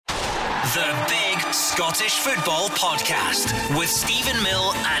The Big Scottish Football Podcast with Stephen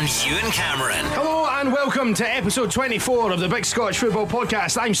Mill and Ewan Cameron. Hello and welcome to episode 24 of the Big Scottish Football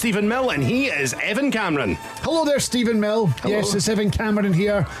Podcast. I'm Stephen Mill and he is Evan Cameron. Hello there, Stephen Mill. Hello. Yes, it's Evan Cameron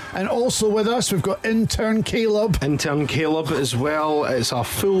here. And also with us, we've got intern Caleb. Intern Caleb as well. It's a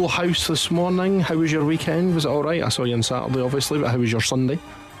full house this morning. How was your weekend? Was it alright? I saw you on Saturday, obviously, but how was your Sunday?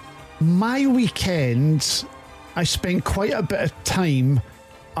 My weekend, I spent quite a bit of time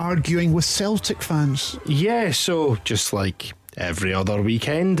arguing with Celtic fans. Yeah, so just like every other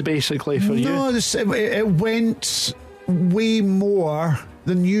weekend, basically, for you. No, it went way more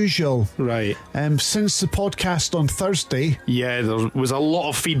than usual. Right. Since the podcast on Thursday. Yeah, there was a lot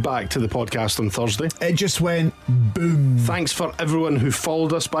of feedback to the podcast on Thursday. It just went boom. Thanks for everyone who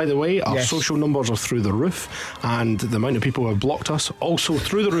followed us, by the way. Our social numbers are through the roof, and the amount of people who have blocked us also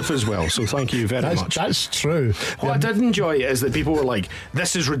through the roof as well. So thank you very much. That's true. What I did enjoy is that people were like,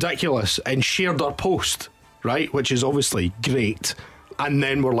 this is ridiculous, and shared our post, right? Which is obviously great. And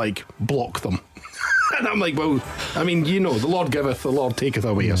then we're like, block them. And I'm like, well, I mean, you know, the Lord giveth, the Lord taketh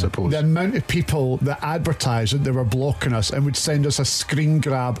away, I suppose. The amount of people that advertised that they were blocking us and would send us a screen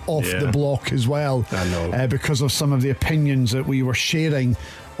grab off the block as well. I know. Because of some of the opinions that we were sharing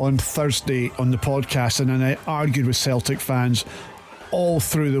on Thursday on the podcast. And then I argued with Celtic fans all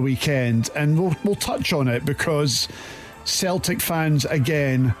through the weekend. And we'll touch on it because Celtic fans,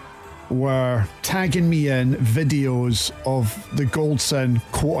 again, were tagging me in videos of the Goldson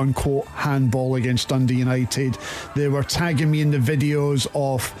quote-unquote handball against Dundee United. They were tagging me in the videos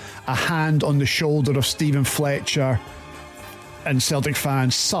of a hand on the shoulder of Stephen Fletcher. And Celtic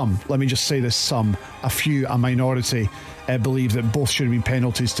fans, let me just say this, a few, a minority, believe that both should have been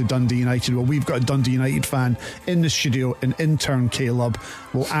penalties to Dundee United. Well, we've got a Dundee United fan in the studio, an intern Caleb.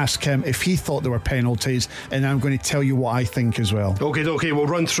 We'll ask him if he thought there were penalties, and I'm going to tell you what I think as well. Okay, we'll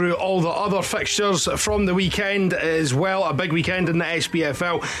run through all the other fixtures from the weekend as well. A big weekend in the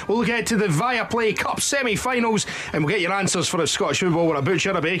SPFL. We'll get to the Viaplay Cup semi-finals, and we'll get your answers for if Scottish football were a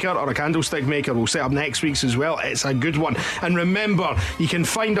butcher, a baker or a candlestick maker. We'll set up next week's as well. It's a good one. And remember, you can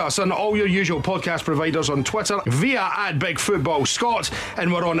find us on all your usual podcast providers on Twitter via @BigFootballScot,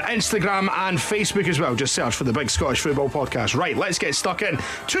 and we're on Instagram and Facebook as well. Just search for the Big Scottish Football Podcast. Right, let's get stuck in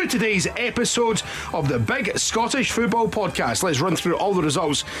to today's episode of the Big Scottish Football Podcast. Let's run through all the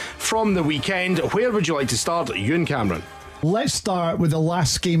results from the weekend. Where would you like to start, Ewan Cameron? Let's start with the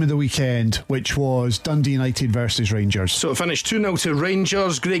last game of the weekend, which was Dundee United versus Rangers. So it finished 2-0 to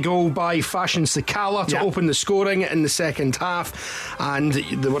Rangers. Great goal by Fashion Sakala to open the scoring in the second half, and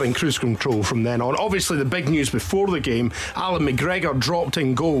they were in cruise control from then on. Obviously, the big news before the game, Alan McGregor dropped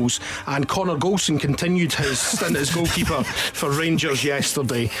in goals, and Connor Golson continued his stint as goalkeeper for Rangers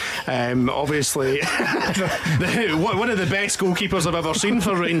yesterday. Obviously, one of the best goalkeepers I've ever seen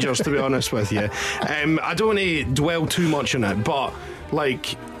for Rangers, to be honest with you. I don't want to dwell too much on it, but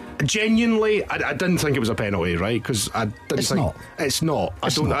like, genuinely, I didn't think it was a penalty, right? Because I didn't it's think not. it's not.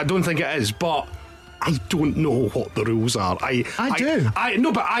 I don't think it is, but I don't know what the rules are. I do.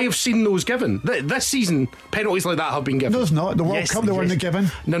 No, but I have seen those given. This season, penalties like that have been given. No, it's not. The World Cup, they weren't given.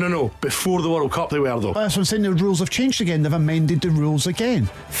 No. Before the World Cup, they were, though. That's what I'm saying. The rules have changed again. They've amended the rules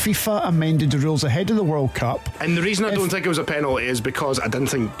again. FIFA amended the rules ahead of the World Cup. And the reason I don't think it was a penalty is because I didn't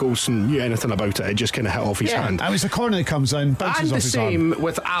think Golson knew anything about it. It just kind of hit off his hand. It was the corner that comes in, bounces and off the his same arm.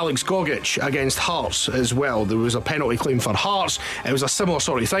 with Alex Gogic against Hearts as well. There was a penalty claim for Hearts. It was a similar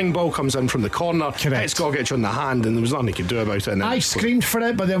sort of thing. Ball comes in from the corner, hits Gogic on the hand, and there was nothing he could do about it. I screamed for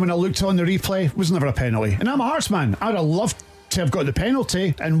it, but then when I looked on the replay, it was never a penalty. And I'm a Hearts man. I'd have loved to have got the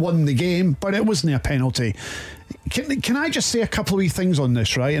penalty and won the game, but it wasn't a penalty. Can I just say a couple of wee things on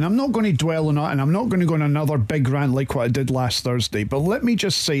this, right? And I'm not going to dwell on it, and I'm not going to go on another big rant like what I did last Thursday, but let me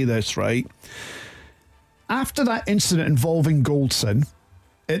just say this, right? After that incident involving Goldson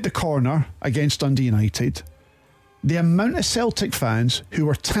at the corner against Dundee United, the amount of Celtic fans who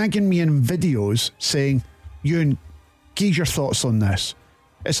were tagging me in videos saying, Ewan, give your thoughts on this.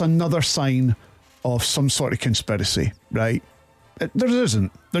 It's another sign of some sort of conspiracy, right? There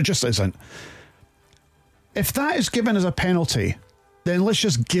isn't. There just isn't. If that is given as a penalty, then let's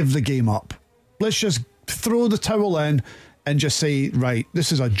just give the game up. Let's just throw the towel in and just say, right,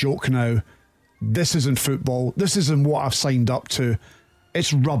 this is a joke now. This isn't football. This isn't what I've signed up to.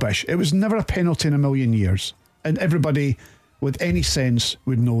 It's rubbish. It was never a penalty in a million years. And everybody with any sense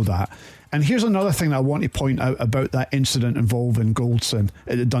would know that. And here's another thing that I want to point out about that incident involving Goldson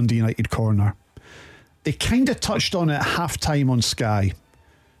at the Dundee United corner. They kind of touched on it at half-time on Sky.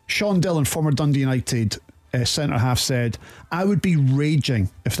 Sean Dillon, former Dundee United centre-half, said, I would be raging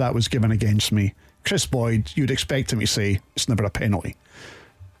if that was given against me. Chris Boyd, you'd expect him to say, it's never a penalty.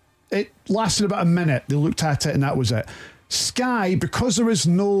 It lasted about a minute. They looked at it and that was it. Sky, because there was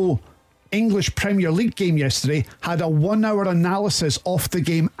no English Premier League game yesterday, had a 1 hour analysis off the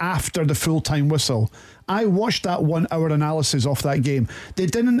game after the full-time whistle. I watched that 1 hour analysis off that game. They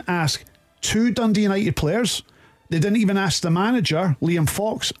didn't ask 2 Dundee United players. They didn't even ask the manager, Liam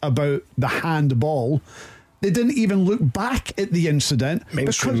Fox, about the handball. They didn't even look back at the incident.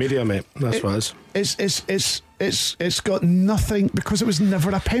 Mainstream media, mate. That's what it is. It's got nothing, because it was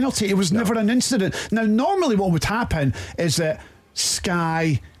never a penalty. It was never an incident. Now, normally what would happen is that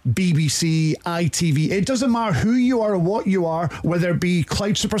Sky, BBC, ITV, it doesn't matter who you are or what you are, whether it be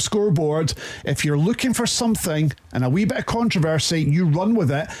Clyde Super Scoreboard, if you're looking for something and a wee bit of controversy, you run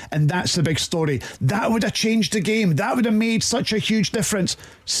with it, and that's the big story. That would have changed the game. That would have made such a huge difference.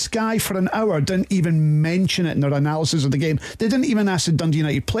 Sky for an hour didn't even mention it in their analysis of the game. They didn't even ask the Dundee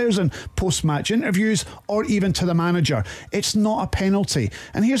United players in post-match interviews or even to the manager. It's not a penalty.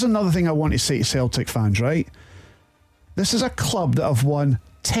 And here's another thing I want to say to Celtic fans, right? This is a club that have won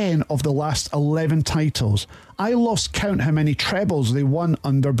 10 of the last 11 titles. I lost count how many trebles they won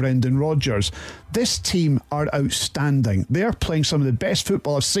under Brendan Rodgers. This team are outstanding. They're playing some of the best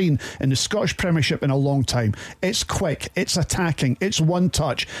football I've seen in the Scottish Premiership in a long time. It's quick, it's attacking, it's one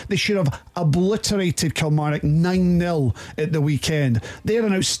touch. They should have obliterated Kilmarnock 9-0 at the weekend. They're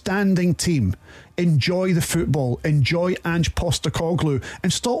an outstanding team. Enjoy the football, enjoy Ange Postecoglou,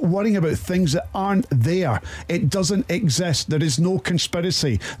 and stop worrying about things that aren't there. It doesn't exist. There is no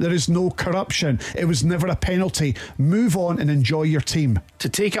conspiracy. There is no corruption. It was never a penalty. Move on and enjoy your team. To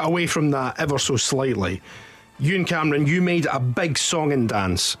take it away from that ever so slightly, you and Cameron, you made a big song and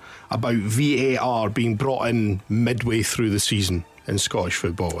dance about VAR being brought in midway through the season in Scottish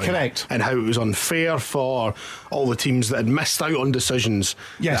football. Correct. And how it was unfair for all the teams that had missed out on decisions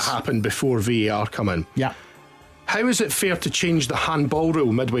that happened before VAR come in. Yeah. How is it fair to change the handball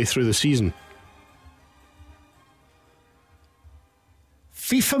rule midway through the season?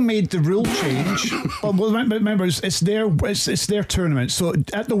 FIFA made the rule change. Well, remember, it's their tournament. So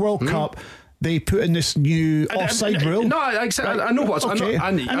at the World Cup, they put in this new offside rule. No, I know what's. Okay. I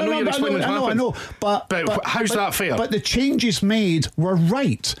know you're explaining what's happened. I know. But how's that fair? But the changes made were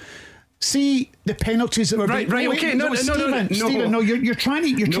right. See the penalties that were right. Okay, no, Stephen, you're trying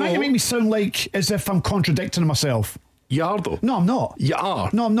to make me sound like as if I'm contradicting myself. You are though. No, I'm not. You are.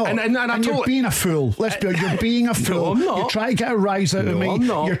 No, I'm not. And you're being a fool. Let's be honest. You're being a fool. No, I'm not. You're trying to get a rise out of me. I'm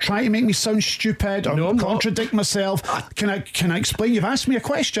not. You're trying to make me sound stupid or contradict myself. Can I explain? You've asked me a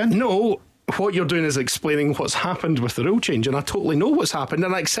question. No. What you're doing is explaining what's happened with the rule change, and I totally know what's happened,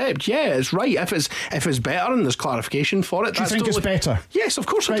 and I accept, it's right. If it's better and there's clarification for it, do you think it's better? Yes, of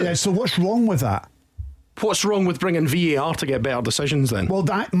course. Right then, so what's wrong with that? What's wrong with bringing VAR to get better decisions then? Well,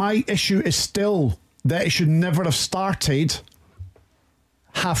 my issue is still that it should never have started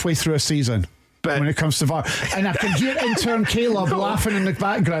halfway through a season. But when it comes to VAR, and I can hear intern Caleb laughing in the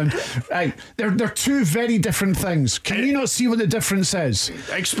background. Right, they're two very different things. Can you not see what the difference is?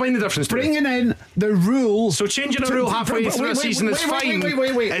 Explain the difference. Bringing in the rule. So changing a rule halfway through a season is fine.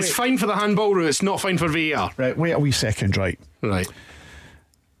 It's fine for the handball rule. It's not fine for VAR. Right. Wait a wee second. Right.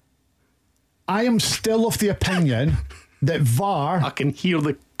 I am still of the opinion that VAR. I can hear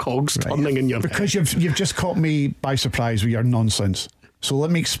the cogs turning in your because head. you've just caught me by surprise with your nonsense. So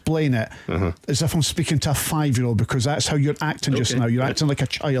let me explain it as if I'm speaking to a 5-year-old, because that's how you're acting just now. You're acting like a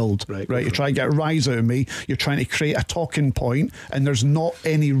child, right? You're trying to get a rise out of me. You're trying to create a talking point, and there's not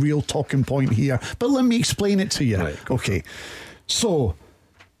any real talking point here. But let me explain it to you. Right, okay. So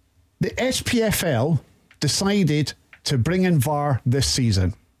the SPFL decided to bring in VAR this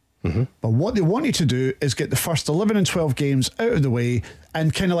season. But what they wanted to do is get the first 11 and 12 games out of the way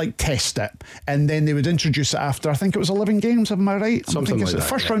and kind of like test it, and then they would introduce it after, I think it was 11 games, am I right? Something like that. The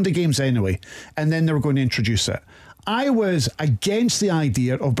first round of games anyway, and then they were going to introduce it. I was against the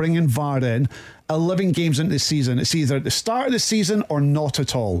idea of bringing VAR in 11 games into the season. It's either at the start of the season or not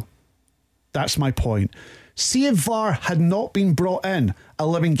at all. That's my point. See, if VAR had not been brought in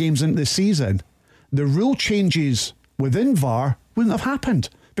 11 games into the season, the rule changes within VAR wouldn't have happened,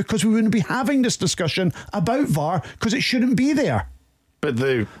 because we wouldn't be having this discussion about VAR, because it shouldn't be there. But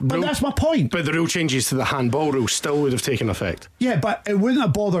that's my point. But the rule changes to the handball rule still would have taken effect. Yeah, but it wouldn't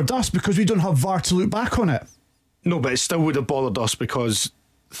have bothered us because we don't have VAR to look back on it. No, but it still would have bothered us because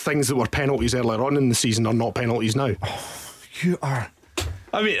things that were penalties earlier on in the season are not penalties now. You are.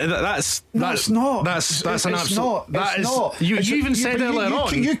 I mean, that's not. That's an absolute. Not. That is not. You even said earlier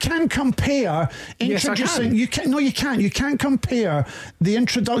on. You can compare introducing. Yes, I can. You can't. You can't compare the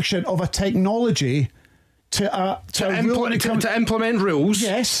introduction of a technology to implement rules.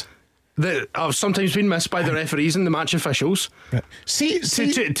 Yes. that have sometimes been missed by the referees and the match officials. Right. See,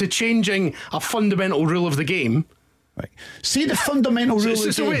 to changing a fundamental rule of the game. Right. See the fundamental rule of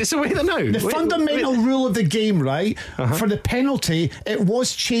the game. So wait there now. The fundamental rule of the game, right? For the penalty, it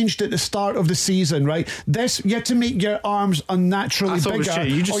was changed at the start of the season, right? This, you had to make your arms unnaturally bigger.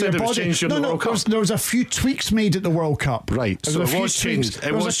 You just said it was changed during the World Cup. There was a few tweaks made at the World Cup. Right. There was changed.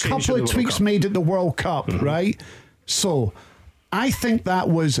 There was a couple of tweaks made at the World Cup, right? So I think that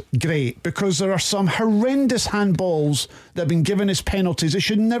was great because there are some horrendous handballs that have been given as penalties. It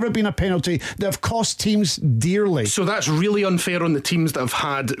should never have been a penalty. That have cost teams dearly. So that's really unfair on the teams that have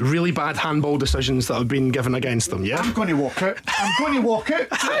had really bad handball decisions that have been given against them, yeah? I'm going to walk out. I'm going to walk out.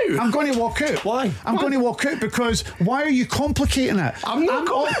 How? I'm going to walk out. Why? I'm going to walk out because why are you complicating it?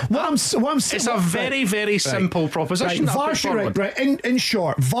 It's a very, very simple proposition. In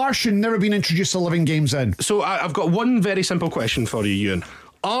short, VAR should never been introduced to 11 games in. So I've got one very simple question for you, Ewan.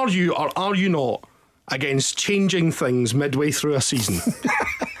 Are you or are you not against changing things midway through a season?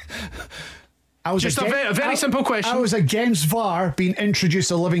 A very simple question. I was against VAR being introduced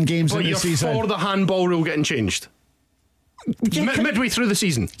to 11 games in the season. But you're for the handball rule getting changed? Midway through the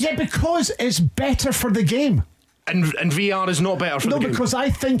season? Yeah, because it's better for the game. And VR is not better for the game? No, because I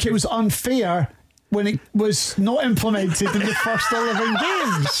think it was unfair when it was not implemented in the first 11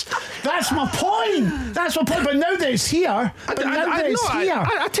 games. That's my point. But now that it's here,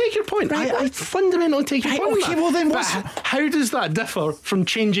 I take your point. Right, I fundamentally take your point. Okay, well then but how does that differ from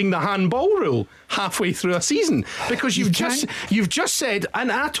changing the handball rule halfway through a season? Because you've just said,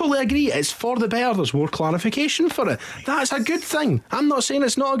 and I totally agree, it's for the better. There's more clarification for it. That's a good thing. I'm not saying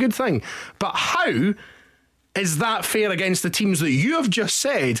it's not a good thing. But how is that fair against the teams that you have just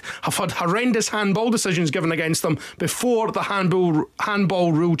said have had horrendous handball decisions given against them before the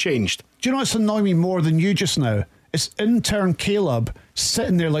handball rule changed? Do you know what's annoying me more than you just now? It's intern Caleb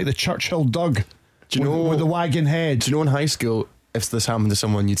sitting there like the Churchill Doug with the wagging head. Do you know in high school, if this happened to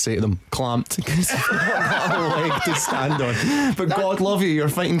someone, you'd say to them, clamped, because you've got a leg to stand on. But God love you, you're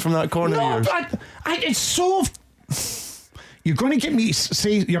fighting from that corner of yours. It's so... You're going to get me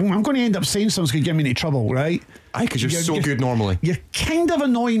I'm going to end up saying something's going to get me into trouble, right? Aye, because you're so good normally. You're kind of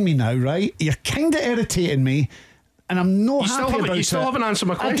annoying me now, right? You're kind of irritating me, and I'm not happy about it. You still haven't answered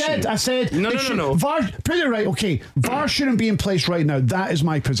my question. I did. I said no. VAR, put it right. Okay, VAR shouldn't be in place right now. That is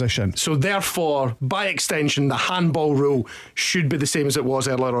my position. So therefore, by extension, the handball rule should be the same as it was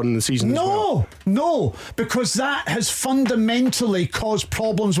earlier on in the season. No, because that has fundamentally caused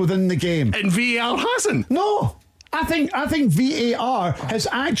problems within the game. And VAR hasn't. No. I think VAR has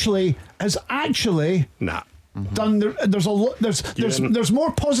actually done. There's a lot. There's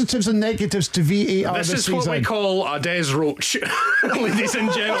more positives and negatives to VAR this is season. What we call a Des Roach, ladies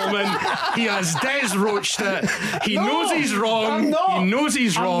and gentlemen. He has Des Roached it. He knows he's wrong. I'm not. He knows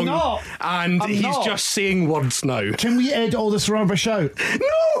he's wrong. I'm he's not. just saying words now. Can we edit all this rubbish out?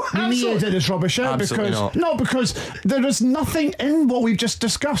 No, we need to edit this rubbish out because there is nothing in what we've just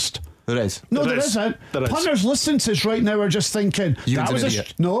discussed. There is. No, there isn't. Punters listening to us right now are just thinking,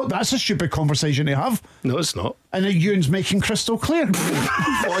 that's a stupid conversation to have. No, it's not. And Ewan's making crystal clear.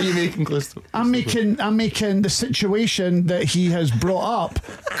 What are you making crystal? I'm making the situation that he has brought up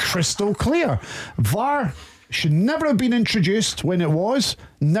crystal clear. VAR should never have been introduced when it was.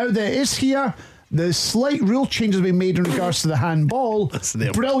 Now that it is here, the slight rule changes have been made in regards to the handball.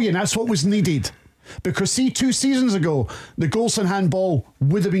 Brilliant. That's what was needed. Because 2 seasons ago, the Goalson handball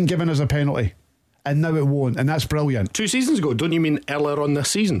would have been given as a penalty, and now it won't, and that's brilliant. 2 seasons ago? Don't you mean earlier on this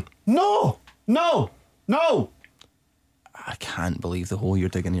season? No. I can't believe the hole you're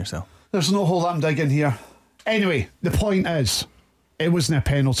digging yourself. There's no hole I'm digging here. Anyway, the point is, it wasn't a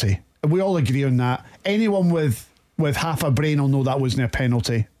penalty. We all agree on that. Anyone with half a brain will know that wasn't a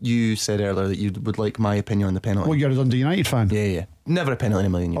penalty. You said earlier that you would like my opinion on the penalty. Well, you're a Dundee United fan. Yeah. Never a penalty in a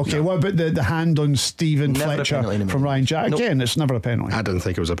million years. Okay, what about the hand on Stephen Fletcher from Ryan Jack? Again, it's never a penalty. I didn't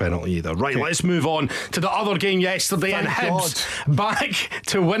think it was a penalty either. Right, let's move on to the other game yesterday. Thank Hibs back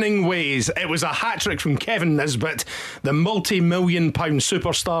to winning ways. It was a hat-trick from Kevin Nisbet, the multi-million-pound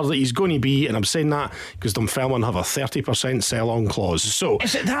superstar that he's going to be, and I'm saying that because Dunfermline have a 30% sell-on clause. So,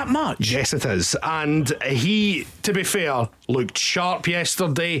 is it that much? Yes, it is. And he, to be fair, looked sharp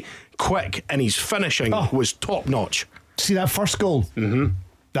yesterday, quick, and his finishing was top-notch. See that first goal?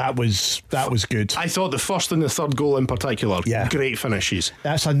 That was good. I thought the first and the third goal in particular, great finishes.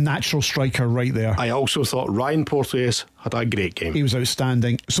 That's a natural striker right there. I also thought Ryan Porteous had a great game. He was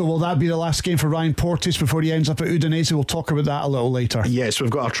outstanding. So will that be the last game for Ryan Porteous before he ends up at Udinese? We'll talk about that a little later. Yes, we've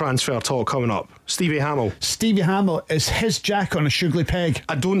got our transfer talk coming up. Stevie Hamill, is his jack on a sugly peg?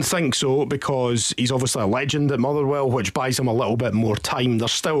 I don't think so, because he's obviously a legend at Motherwell, which buys him a little bit more time. They're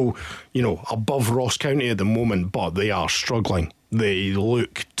still, above Ross County at the moment, but they are struggling. They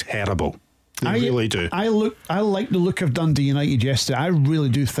look terrible. They really do. I like the look of Dundee United yesterday. I really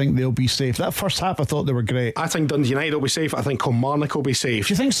do think they'll be safe. That first half, I thought they were great. I think Dundee United will be safe. I think Kilmarnock will be safe.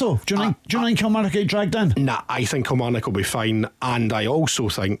 Do you think so? Do you think Kilmarnock get dragged in? Nah, I think Kilmarnock will be fine. And I also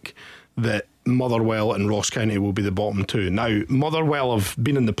think that Motherwell and Ross County will be the bottom two. Now, Motherwell have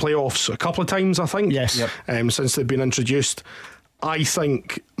been in the playoffs a couple of times, I think. Yes. Yep. Since they've been introduced. I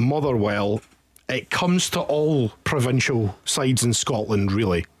think Motherwell, it comes to all provincial sides in Scotland,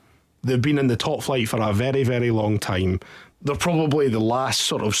 really. They've been in the top flight for a very, very long time. They're probably the last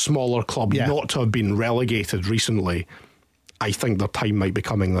sort of smaller club not to have been relegated recently. I think their time might be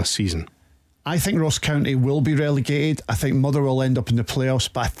coming this season. I think Ross County will be relegated. I think Motherwell will end up in the playoffs,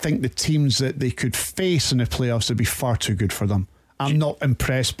 but I think the teams that they could face in the playoffs would be far too good for them. I'm not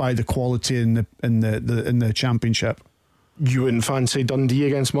impressed by the quality in the championship. You wouldn't fancy Dundee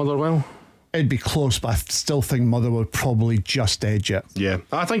against Motherwell? It'd be close, but I still think Motherwell would probably just edge it. Yeah,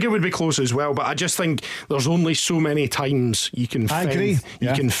 I think it would be close as well, but I just think there's only so many times you can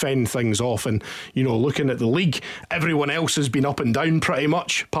fend things off. And, looking at the league, everyone else has been up and down pretty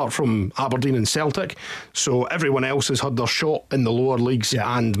much, apart from Aberdeen and Celtic. So everyone else has had their shot in the lower leagues,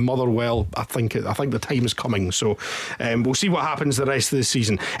 and Motherwell, I think the time is coming. So we'll see what happens the rest of the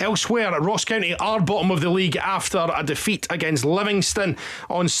season. Elsewhere, Ross County are bottom of the league after a defeat against Livingston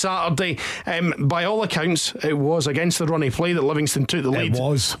on Saturday. By all accounts, it was against the runny play that Livingston took the lead. It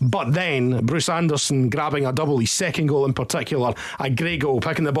was. But then Bruce Anderson grabbing a double, his second goal in particular, a great goal,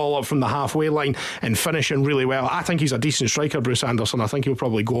 picking the ball up from the halfway line and finishing really well. I think he's a decent striker, Bruce Anderson. I think he'll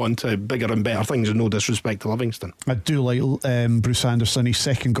probably go on to bigger and better things, and no disrespect to Livingston. I do like Bruce Anderson. His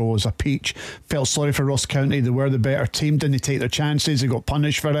second goal was a peach. Felt sorry for Ross County. They were the better team, didn't take their chances, they got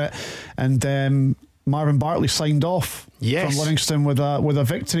punished for it. And Marvin Bartley signed off from Livingston with a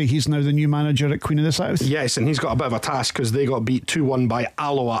victory. He's now the new manager at Queen of the South. Yes, and he's got a bit of a task because they got beat 2-1 by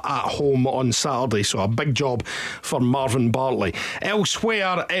Alloa at home on Saturday, so a big job for Marvin Bartley.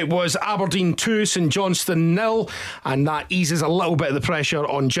 Elsewhere, it was Aberdeen 2, St Johnstone 0, and that eases a little bit of the pressure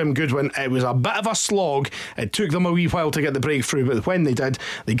on Jim Goodwin. It was a bit of a slog. It took them a wee while to get the breakthrough, but when they did,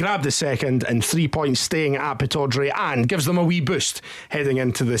 they grabbed the second and 3 points staying at Pittodrie, and gives them a wee boost heading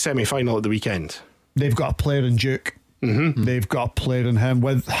into the semi-final at the weekend. They've got a player in Duke. Mm-hmm. They've got a player in him.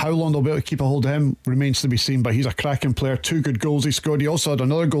 With how long they'll be able to keep a hold of him remains to be seen, but he's a cracking player. 2 good goals he scored. He also had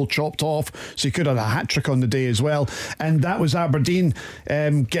another goal chopped off, so he could have a hat-trick on the day as well. And that was Aberdeen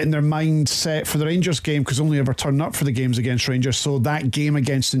getting their mind set for the Rangers game, because only ever turned up for the games against Rangers. So that game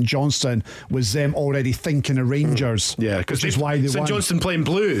against St Johnstone was them already thinking of Rangers. Yeah, because is why they St won. Johnstone playing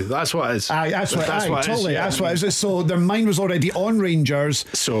blue. That's what it is. That's what it is. So their mind was already on Rangers.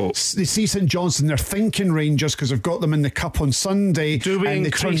 So they see St Johnstone, they're thinking Rangers because they've got them in the cup on Sunday, and they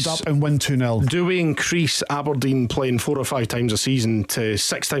turned up and win 2-0. Do we increase Aberdeen playing 4 or 5 times a season to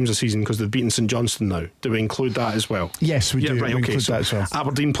 6 times a season because they've beaten St Johnstone now? Do we include that as well? Yes, we do. Right, we include that as well.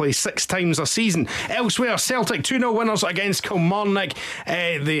 Aberdeen play 6 times a season. Elsewhere, Celtic 2-0 winners against Kilmarnock.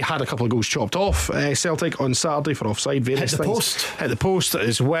 They had a couple of goals chopped off. Celtic on Saturday for offside. Various things. Hit the post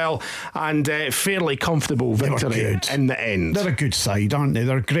as well, and fairly comfortable victory in the end. They're a good side, aren't they?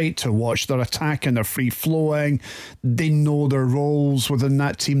 They're great to watch. They're attacking. They're free flowing. They know their roles within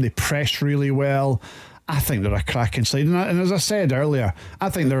that team. They press really well. I think they're a cracking side, and as I said earlier, I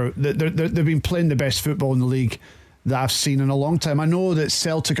think they've been playing the best football in the league that I've seen in a long time. I know that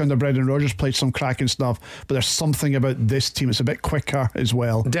Celtic under Brendan Rodgers played some cracking stuff, but there's something about this team. It's a bit quicker as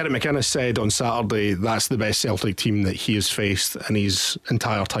well. Derek McInnes said on Saturday that's the best Celtic team that he has faced in his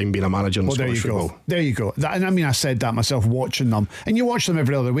entire time being a manager in Scottish football. There you go. And I mean, I said that myself watching them, and you watch them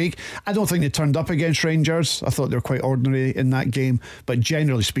every other week. I don't think they turned up against Rangers. I thought they were quite ordinary in that game, but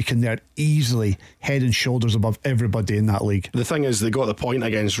generally speaking, they're easily head and shoulders above everybody in that league. The thing is, they got the point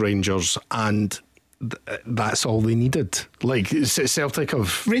against Rangers, and that's all they needed. Like Celtic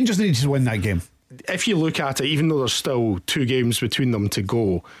have... Rangers needed to win that game. If you look at it, even though there's still 2 games between them to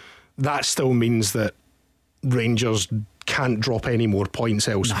go, that still means that Rangers can't drop any more points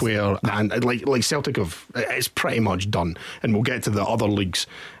elsewhere. And like Celtic have, it's pretty much done. And we'll get to the other leagues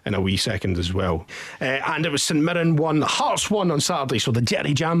in a wee second as well. And it was St Mirren won, Hearts won on Saturday, so the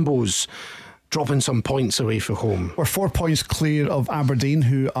Jerry Jambos dropping some points away from home. We're 4 points clear of Aberdeen,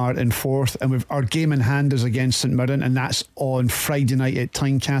 who are in fourth, and our game in hand is against St Mirren, and that's on Friday night at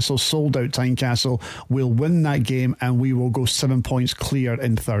Tynecastle, sold out Tynecastle. We'll win that game and we will go 7 points clear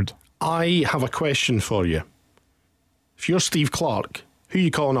in third. I have a question for you. If you're Steve Clarke, who are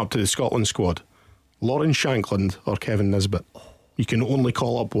you calling up to the Scotland squad? Lawrence Shankland or Kevin Nisbet? You can only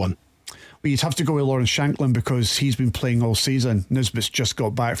call up one. Well, you'd have to go with Lawrence Shankland because he's been playing all season. Nisbet's just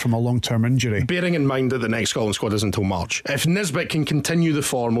got back from a long-term injury. Bearing in mind that the next Scotland squad isn't until March, if Nisbet can continue the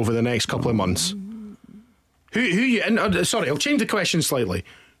form over the next couple of months, sorry, I'll change the question slightly.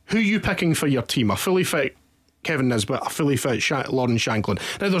 Who are you picking for your team? A fully fit Kevin Nisbet, a fully fit Lawrence Shankland?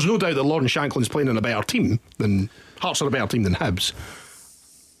 Now, there's no doubt that Lawrence Shankland's playing in a better team than Hearts are a better team than Hibs.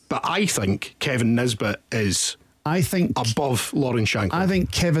 But I think Kevin Nisbet is above Lawrence Shankland. I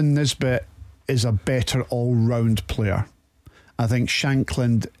think Kevin Nisbet is a better all-round player. I think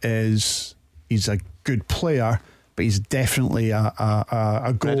Shankland he's a good player, but he's definitely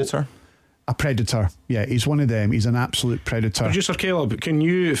a Predator. A predator. Yeah, he's one of them. He's an absolute predator. Producer Caleb, can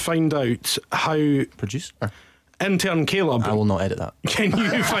you find out how... Producer? Intern Caleb, I will not edit that. Can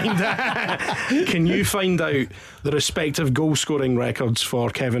you find out the respective goal scoring records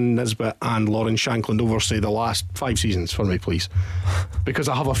for Kevin Nisbet and Lawrence Shankland over, say, the last 5 seasons for me, please? Because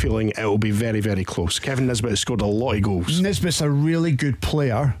I have a feeling it will be very, very close. Kevin Nisbet has scored a lot of goals. Nisbet's a really good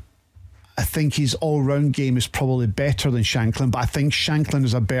player. I think his all-round game is probably better than Shankland, but I think Shankland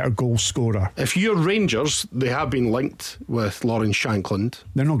is a better goal scorer. If you're Rangers, they have been linked with Lawrence Shankland.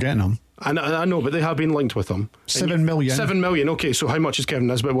 They're not getting him. I know, but they have been linked with him. 7 million. 7 million, okay, so how much is Kevin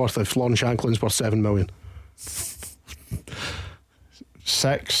Nisbet worth if Lawrence Shankland's worth 7 million?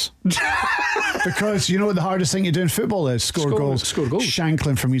 6. Because you know what the hardest thing to do in football is? Score goals.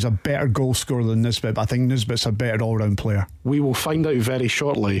 Shankland for me is a better goal scorer than Nisbet, but I think Nisbet's a better all-round player. We will find out very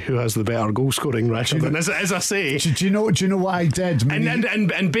shortly who has the better goal scoring record. And as I say, do you know what I did?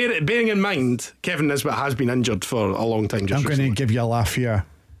 And bearing in mind, Kevin Nisbet has been injured for a long time. I'm going to give you a laugh here.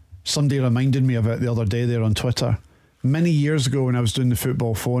 Somebody reminded me of it the other day there on Twitter. Many years ago when I was doing the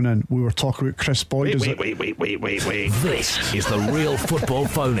football phone-in, we were talking about Chris Boyd. Wait. This is the real football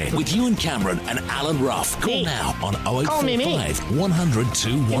phone-in with Ewan Cameron and Alan Ruff. Call now on 0845 100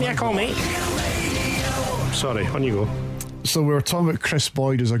 211. Give me a call, mate. Sorry, on you go. So we were talking about Chris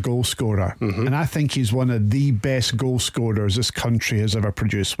Boyd as a goal scorer, and I think he's one of the best goal scorers this country has ever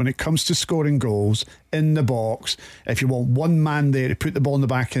produced. When it comes to scoring goals in the box, if you want one man there to put the ball in the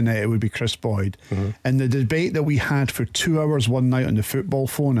back of the net, it would be Chris Boyd. And the debate that we had for 2 hours one night on the football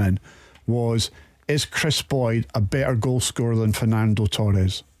phone-in was, is Chris Boyd a better goal scorer than Fernando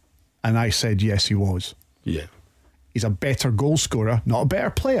Torres? And I said yes, he was. Yeah. He's a better goal scorer, not a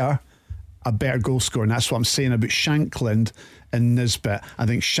better player, a better goal scorer. And that's what I'm saying about Shankland and Nisbet. I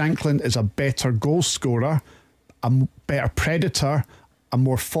think Shankland is a better goal scorer, a better predator, a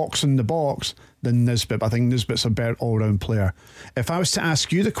more fox in the box than Nisbet. But I think Nisbet's a better all-round player. If I was to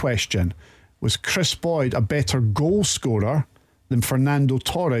ask you the question, was Chris Boyd a better goal scorer than Fernando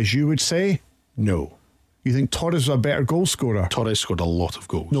Torres, you would say no. You think Torres is a better goal scorer? Torres scored a lot of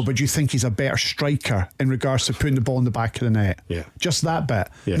goals. No, but you think he's a better striker in regards to putting the ball in the back of the net? Yeah. Just that bit.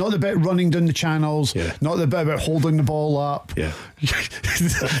 Yeah. Not the bit running down the channels. Yeah. Not the bit about holding the ball up. Yeah.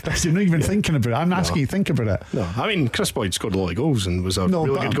 You're not even thinking about it. I'm asking you to think about it. No, I mean, Chris Boyd scored a lot of goals and was a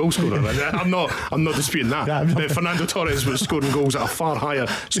really good goal scorer. I'm not disputing that. Yeah, but Fernando Torres was scoring goals at a far higher,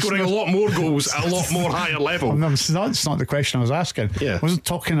 scoring a lot more goals at a lot more higher level. That's not the question I was asking. Yeah. I wasn't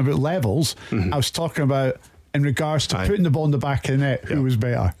talking about levels. I was talking about in regards to putting the ball in the back of the net, who was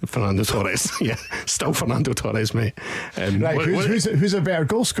better? Fernando Torres. Yeah, still Fernando Torres, mate. Right, who's a better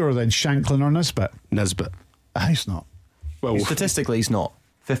goal scorer then, Shankland or Nisbet? Nisbet. He's not. Well, statistically, he's not.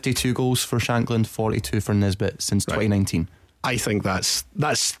 52 goals for Shankland, 42 for Nisbet since 2019. I think that's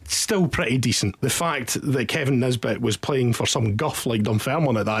still pretty decent. The fact that Kevin Nisbet was playing for some guff like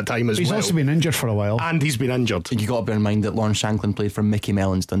Dunfermline at that time He's also been injured for a while. And he's been injured. You got to bear in mind that Lawrence Shankland played for Mickey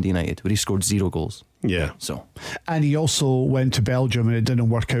Mellon's Dundee United, where he scored 0 goals. Yeah. And he also went to Belgium and it didn't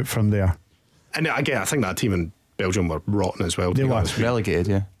work out from there. And again, I think that team in Belgium were rotten as well. They were relegated,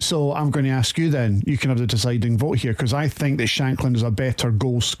 yeah. So I'm going to ask you then, you can have the deciding vote here, because I think that Shankland is a better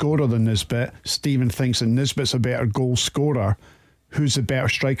goal scorer than Nisbet. Stephen thinks that Nisbet's a better goal scorer. Who's the better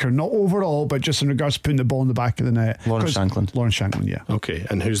striker? Not overall, but just in regards to putting the ball in the back of the net. Lawrence Shankland. Lawrence Shankland, yeah. Okay,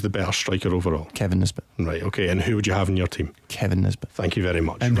 and who's the better striker overall? Kevin Nisbet. Right, okay. And who would you have in your team? Kevin Nisbet. Thank you very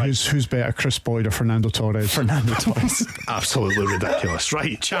much. And who's better, Chris Boyd or Fernando Torres? Fernando Torres. Absolutely ridiculous.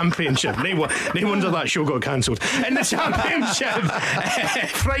 Right, championship. No wonder that show got cancelled. In the championship,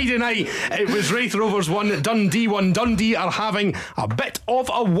 Friday night, it was Wraith Rovers 1, Dundee 1. Dundee are having a bit of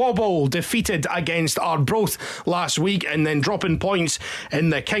a wobble, defeated against Arbroath last week and then dropping points in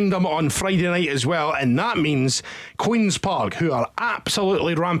the Kingdom on Friday night as well. And that means Queen's Park, who are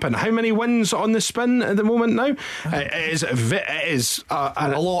absolutely rampant. How many wins on the spin at the moment now? It is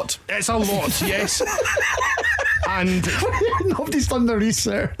a lot. It's a lot, yes. And nobody's done the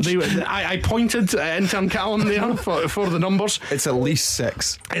research. I pointed intern Callum there for the numbers. It's at least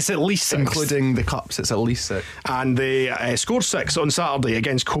 6. It's at least 6, including the cups. It's at least 6. And they scored 6 on Saturday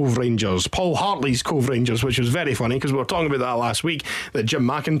against Cove Rangers. Paul Hartley's Cove Rangers, which was very funny because we were talking about that last week, that Jim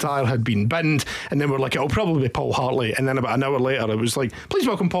McIntyre had been binned, and then we're like, it'll probably be Paul Hartley, and then about an hour later it was like, please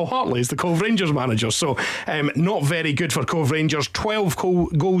welcome Paul Hartley as the Cove Rangers manager. So not very good for Cove Rangers. 12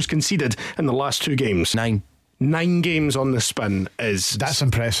 goals conceded in the last 2 games. 9 games on the spin That's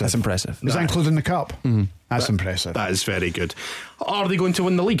impressive. That's impressive. Is that including the cup? Mm-hmm. That's impressive. That is very good. Are they going to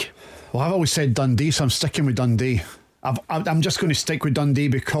win the league? Well, I've always said Dundee, so I'm sticking with Dundee. I'm just going to stick with Dundee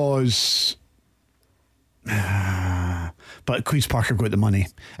because but Queen's Park have got the money,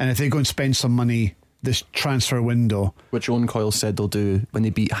 and if they go and spend some money this transfer window, which Owen Coyle said they'll do when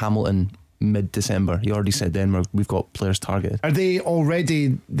they beat Hamilton mid-December. He already said then we've got players targeted. Are they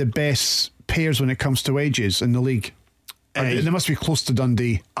already the best payers when it comes to wages in the league? They must be close to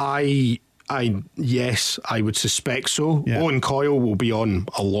Dundee. Yes, I would suspect so. Yeah. Owen Coyle will be on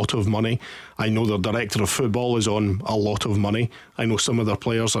a lot of money. I know their director of football is on a lot of money. I know some of their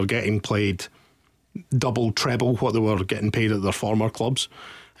players are getting paid double, treble what they were getting paid at their former clubs.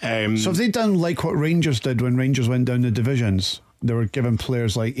 So have they done like what Rangers did when Rangers went down the divisions? They were giving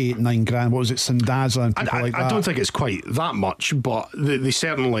players like 8-9 grand. What was it, Sandaza and people like that? I don't think it's quite that much, but they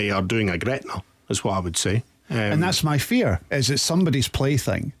certainly are doing a Gretna, is what I would say. And that's my fear, is it's somebody's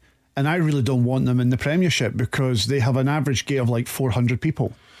plaything, and I really don't want them in the Premiership because they have an average gate of like 400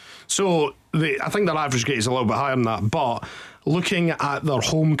 people. So I think their average gate is a little bit higher than that, but looking at their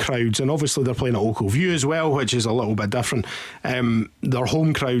home crowds, and obviously they're playing at Oakville View as well, which is a little bit different. Their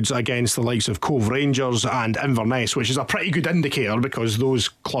home crowds against the likes of Cove Rangers and Inverness, which is a pretty good indicator because those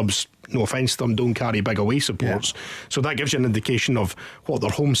clubs, no offence to them, don't carry big away supports. Yeah. So that gives you an indication of what their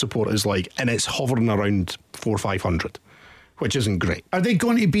home support is like, and it's hovering around 400 or 500. Which isn't great. Are they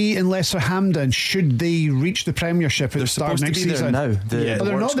going to be in Lesser Hampden should they reach the Premiership at the start next season? Now. They're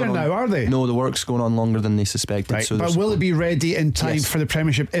not there now, are they? No, the work's going on longer than they suspected. Right. So but will it be ready in time for the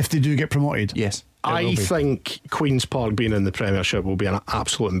Premiership if they do get promoted? Yes. I think Queen's Park being in the Premiership will be an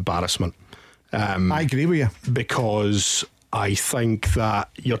absolute embarrassment. I agree with you. Because I think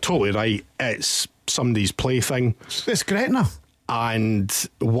that you're totally right. It's somebody's plaything. It's Gretna. And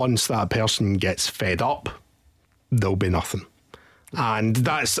once that person gets fed up, there'll be nothing. And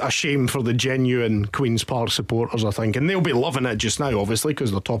that's a shame for the genuine Queen's Park supporters, I think. And they'll be loving it just now, obviously,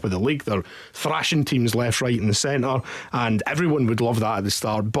 because they're top of the league. They're thrashing teams left, right and centre, and everyone would love that at the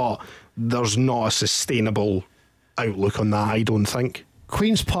start. But there's not a sustainable outlook on that, I don't think.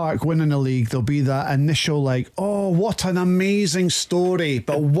 Queen's Park winning the league, there'll be that initial like, oh, what an amazing story.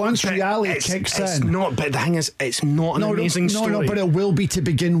 But once reality kicks in, but the thing is, it's not an amazing story. No, but it will be to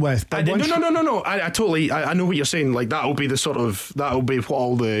begin with. But no. I totally, I know what you're saying. Like that'll be what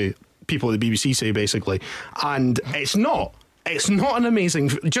all the people at the BBC say, basically. And it's not. It's not an amazing,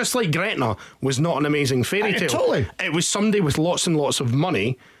 just like Gretna was not an amazing fairy tale. Totally. It was somebody with lots and lots of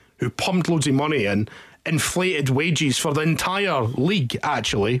money who pumped loads of money in, inflated wages for the entire league,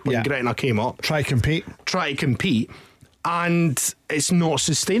 actually, when Gretna came up. Try to compete. And it's not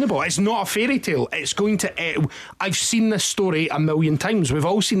sustainable. It's not a fairy tale. It's going to... I've seen this story a million times. We've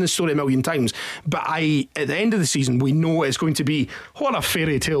all seen this story a million times. But at the end of the season, we know it's going to be, what a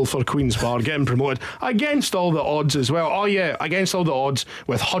fairy tale for Queen's Park getting promoted. Against all the odds as well. Oh yeah, against all the odds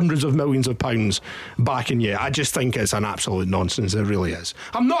with hundreds of millions of pounds backing you. I just think it's an absolute nonsense. It really is.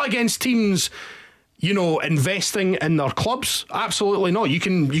 I'm not against teams... investing in their clubs. Absolutely not. You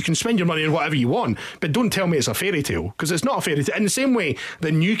can spend your money on whatever you want, but don't tell me it's a fairy tale, because it's not a fairy tale. In the same way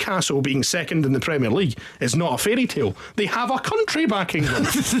that Newcastle being second in the Premier League is not a fairy tale. They have a country backing them.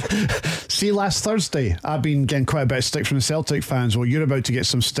 See, last Thursday, I've been getting quite a bit of stick from the Celtic fans. Well, you're about to get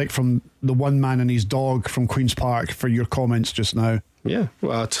some stick from the one man and his dog from Queen's Park for your comments just now. Yeah,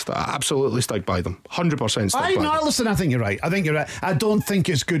 well, I absolutely stick by them. 100% stick by them. Listen, I think you're right. I don't think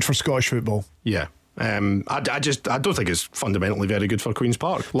it's good for Scottish football. Yeah. I don't think it's fundamentally very good for Queen's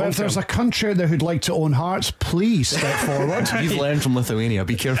Park. But if there's a country out there who'd like to own Hearts, please step forward. You've learned from Lithuania,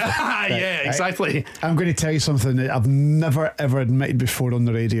 be careful. Yeah, exactly. I'm going to tell you something that I've never ever admitted before on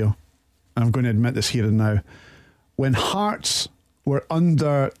the radio, and I'm going to admit this here and now. When Hearts were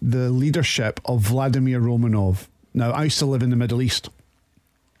under the leadership of Vladimir Romanov, now I used to live in the Middle East.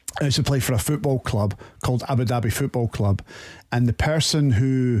 I used to play for a football club called Abu Dhabi Football Club, and the person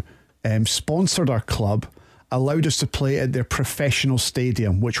who sponsored our club allowed us to play at their professional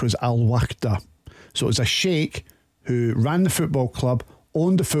stadium, which was Al Waqda. So it was a sheikh who ran the football club,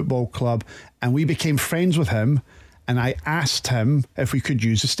 owned the football club, and we became friends with him, and I asked him if we could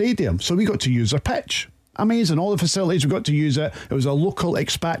use the stadium. So we got to use their pitch. Amazing, all the facilities, we got to use it. It was a local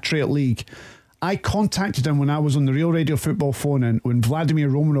expatriate league. I contacted him when I was on the Real Radio Football phone in, when Vladimir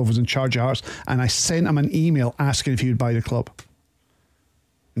Romanov was in charge of Hearts, and I sent him an email asking if he would buy the club.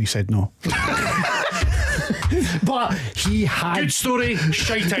 And he said no. But he had... Good story,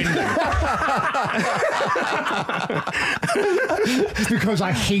 shite ending. Because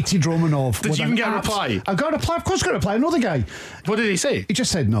I hated Romanov. Did you even get a reply? I got a reply, of course I got a reply. I know the guy. What did he say? He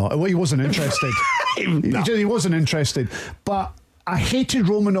just said no. Well, he wasn't interested. No. He wasn't interested. But I hated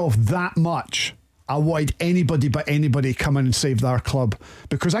Romanov that much. I wanted anybody but anybody come in and save their club,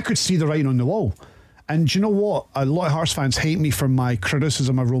 because I could see the writing on the wall. And do you know what? A lot of Hearts fans hate me for my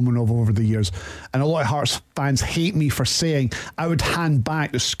criticism of Romanov over the years. And a lot of Hearts fans hate me for saying I would hand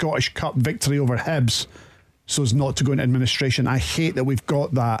back the Scottish Cup victory over Hibs so as not to go into administration. I hate that we've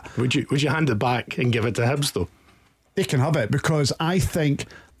got that. Would you hand it back and give it to Hibs, though? They can have it, because I think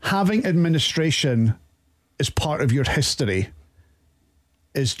having administration as part of your history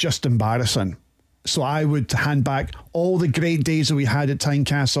is just embarrassing. So I would hand back all the great days that we had at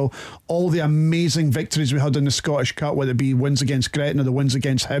Tynecastle, all the amazing victories we had in the Scottish Cup, whether it be wins against Gretna, the wins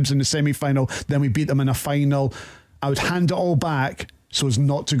against Hibs in the semi-final, then we beat them in a final. I would hand it all back so as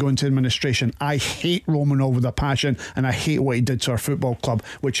not to go into administration. I hate Romanov with a passion, and I hate what he did to our football club,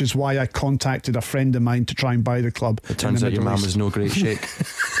 which is why I contacted a friend of mine to try and buy the club. It turns out your mum was no great shake.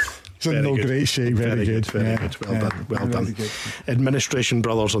 Very no good. Great shape, very good. Very good. Well done. Good. Administration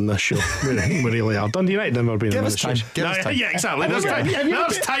brothers on this show. We really are. Dundee United never been administration. Give us time. Yeah, exactly. There's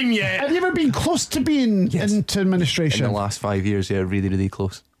time yet. Have you ever been close to being into administration? In the last 5 years, yeah, really, really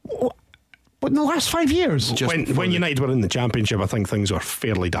close. But in the last 5 years? When United were in the Championship, I think things were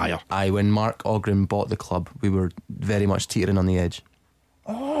fairly dire. When Mark Ogren bought the club, we were very much teetering on the edge.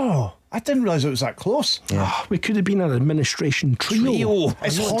 Oh, I didn't realise it was that close. Yeah. We could have been an administration trio.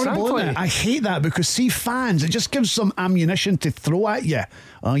 It's horrible, isn't it? I hate that, because see, fans, it just gives some ammunition to throw at you.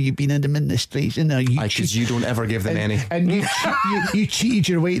 Oh, you've been in administration. Because you don't ever give them any. And you cheated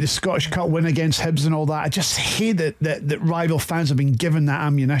your way to the Scottish Cup win against Hibs and all that. I just hate that rival fans have been given that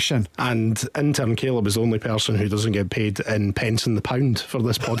ammunition. And intern Caleb is the only person who doesn't get paid in pence in the pound for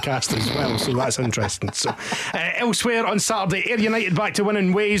this podcast as well, so that's interesting. So elsewhere on Saturday, Ayr United back to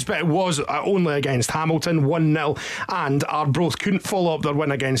winning ways, but it was only against Hamilton, 1-0, and Arbroath couldn't follow up their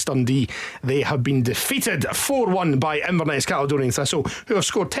win against Dundee. They have been defeated 4-1 by Inverness Caledonian Thistle, who have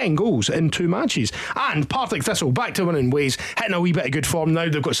scored 10 goals in 2 matches. And Partick Thistle back to winning ways, hitting a wee bit of good form now.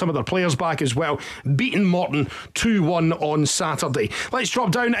 They've got some of their players back as well, beating Morton 2-1 on Saturday. Let's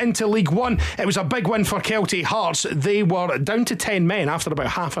drop down into League One. It was a big win for Kelty Hearts. They were down to 10 men after about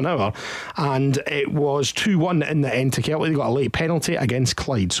half an hour, and it was 2-1 in the end to Kelty. They got a late penalty against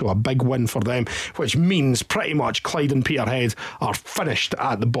Clyde, so a big win for them, which means pretty much Clyde and Peterhead are finished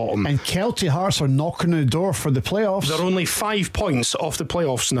at the bottom. And Kelty Hearts are knocking on the door for the playoffs. They're only 5 points off the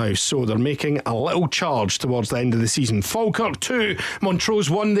playoffs now, so they're making a little charge towards the end of the season. Falkirk 2, Montrose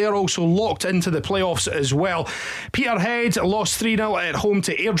 1. They're also locked into the playoffs as well. Peterhead lost 3-0 at home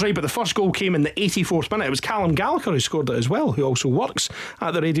to Airdrie, but the first goal came in the 84th minute. It was Callum Gallagher who scored it as well, who also works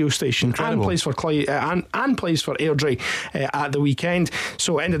at the radio station. Incredible. And plays for Clyde, and plays for Airdrie at the weekend.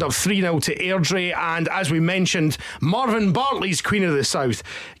 So it ended up 3-0 to Airdrie, and as we mentioned, Marvin Bartley's Queen of the South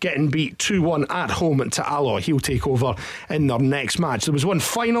getting beat 2-1 at home to Alloy. He'll take over in their next match. There was one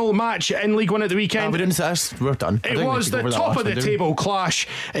final match in League One at the weekend. We didn't say this. We're done. It was the top of the table clash.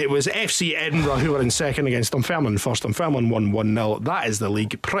 It was FC Edinburgh who were in second against Dunfermline first. Dunfermline won 1-0. That is the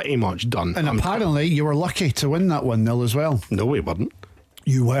league pretty much done. And apparently you were lucky to win that 1-0 as well. No, we weren't.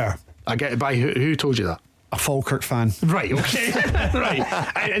 You were. I get it by who told you that? A Falkirk fan. Right, okay. Right.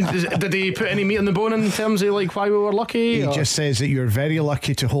 And did he put any meat on the bone in terms of like why we were lucky? He just says that you're very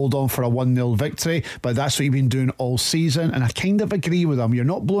lucky to hold on for a 1-0 victory, but that's what you've been doing all season, and I kind of agree with him. You're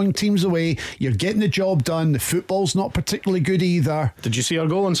not blowing teams away, you're getting the job done. The football's not particularly good either. Did you see our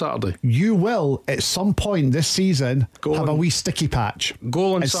goal on Saturday? You will at some point this season have a wee sticky patch.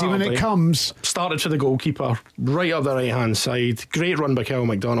 Goal on and Saturday. See when it comes. Started for the goalkeeper, right up the right hand side. Great run by Kyle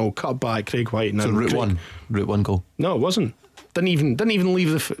McDonald, cut back Craig White. So route one goal. No, it wasn't. Didn't even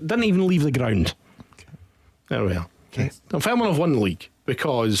leave the ground. Okay. There we are. Okay. Dunfermline have won the league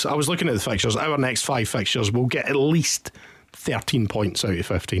because I was looking at the fixtures. Our next 5 fixtures will get at least 13 points out of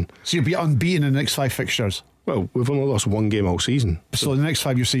 15. So you'll be unbeaten in the next 5 fixtures. Well, we've only lost 1 game all season. So the next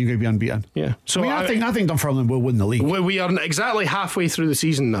 5 you're saying you're going to be unbeaten. Yeah. So I think Dunfermline will win the league. We are exactly halfway through the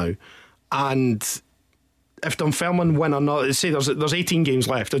season now, and if Dunfermline win or not, say there's 18 games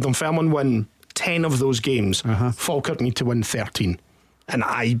left. If Dunfermline win 10 of those games, Falkirk need to win 13, and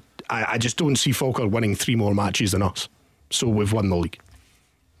I just don't see Falkirk winning 3 more matches than us. So we've won the league.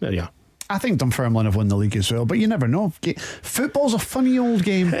 There you are. I think Dunfermline have won the league as well, but you never know. Football's a funny old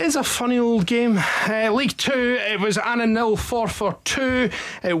game. It is a funny old game. League 2, it was Annan 0, Forfar 2.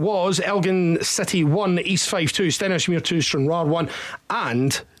 It was Elgin City 1, East 5-2, Stenhousemuir 2, Stranraer 1.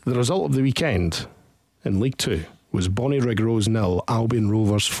 And the result of the weekend in League 2 was Bonnyrigg Rose 0, Albion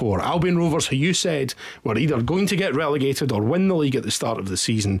Rovers 4. Albion Rovers, who you said were either going to get relegated or win the league at the start of the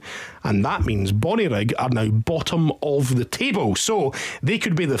season, and that means Bonnyrigg are now bottom of the table, so they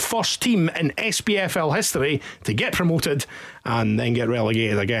could be the first team in SPFL history to get promoted and then get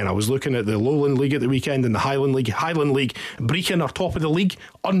relegated again. I was looking at the Lowland League at the weekend and the Highland League. Brechin are top of the league,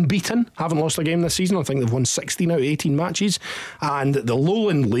 unbeaten, haven't lost a game this season. I think they've won 16 out of 18 matches. And the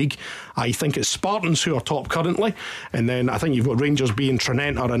Lowland League, I think it's Spartans who are top currently, and then I think you've got Rangers B and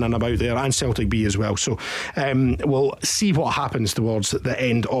Trinent are in and about there, and Celtic B as well. So we'll see what happens towards the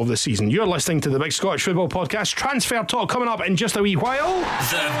end of the season. You're listening to the Big Scottish Football Podcast. Transfer talk coming up in just a wee while.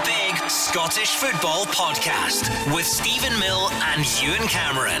 The Big Scottish Football Podcast with Stephen Mill and Ewan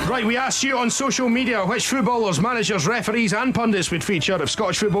Cameron. Right, we asked you on social media which footballers, managers, referees and pundits would feature if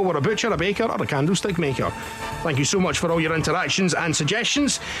Scottish football were a butcher, a baker or a candlestick maker. Thank you so much for all your interactions and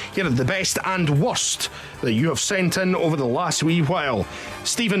suggestions. Here are the best and worst that you have sent in over the last wee while.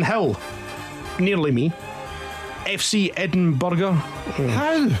 Stephen Hill, nearly me. FC Edinburgh.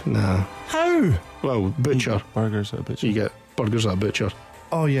 How? Nah. How? Well, butcher. Burgers at a butcher. You get burgers at a butcher.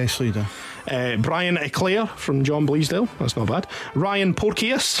 Oh yes, leader. Brian Eclair from John Bleasdale, that's not bad. Ryan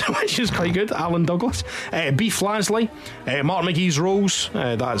Porteous, which is quite good. Alan Douglas. Beef Lasley. Mark McGee's Rolls,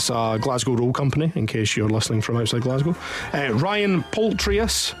 that's a Glasgow roll company in case you're listening from outside Glasgow. Ryan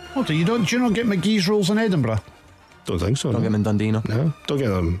Poultrius. What do you not get McGee's Rolls in Edinburgh? Don't think so. Don't get them in Dundee, no. No, don't get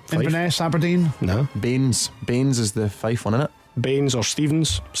them. Inverness, Aberdeen. No. Baines is the Fife one, isn't it? Baines or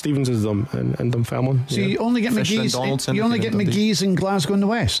Stevens. Stevens is them in Dunfermline. So you only get Fisher and McGee's. Donaldson You only get in Dundee. McGee's in Glasgow in the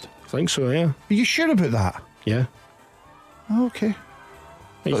West. I think so, yeah. Are you sure about that? Yeah. Oh, okay.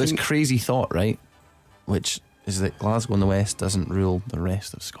 Got this crazy thought, right? Which is that Glasgow in the West doesn't rule the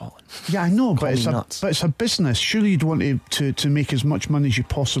rest of Scotland. Yeah, I know, Call but me nuts. it's a business. Surely you'd want to make as much money as you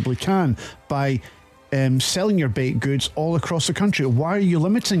possibly can by selling your baked goods all across the country. Why are you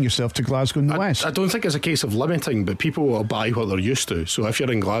limiting yourself to Glasgow in the West? I don't think it's a case of limiting, but people will buy what they're used to. So if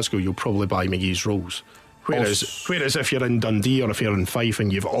you're in Glasgow, you'll probably buy McGee's Rolls. Whereas if you're in Dundee or if you're in Fife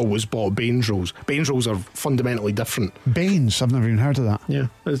and you've always bought Baines Rolls, Baines Rolls are fundamentally different. Baines? I've never even heard of that. Yeah,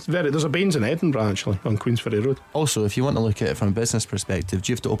 there's a Baines in Edinburgh actually on Queensferry Road. Also, if you want to look at it from a business perspective,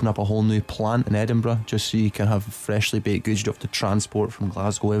 do you have to open up a whole new plant in Edinburgh just so you can have freshly baked goods you don't have to transport from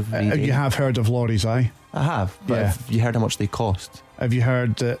Glasgow every day? You have heard of lorries, aye? I have, but Yeah. have you heard how much they cost? Have you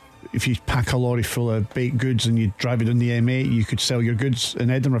heard that if you pack a lorry full of baked goods and you drive it on the M8, you could sell your goods in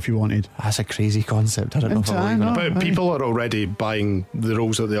Edinburgh if you wanted? That's a crazy concept. I don't know if I I believe in know. it. But Aye. people are already buying the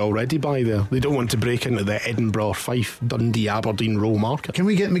rolls that they already buy there. They don't want to break into the Edinburgh, Fife, Dundee, Aberdeen roll market. Can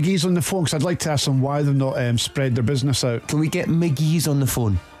we get McGee's on the phone? Because I'd like to ask them why they've not spread their business out. Can we get McGee's on the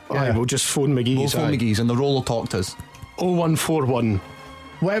phone? Aye, we'll just phone We'll McGee's. phone McGee's and the roll will talk to us. 0141.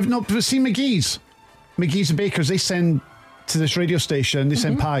 Whatever. No, but see McGee's the bakers, they send to this radio station, they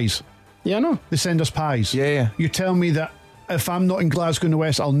send pies. Yeah, I know. They send us pies. Yeah. You tell me that if I'm not in Glasgow in the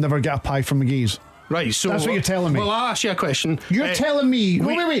West, I'll never get a pie from McGee's. Right, so That's what you're telling me. Well, I'll ask you a question. You're telling me.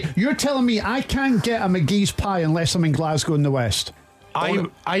 Wait. You're telling me I can't get a McGee's pie unless I'm in Glasgow in the West.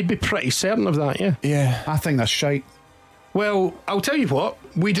 I'd be pretty certain of that, yeah. Yeah. I think that's shite. Well, I'll tell you what.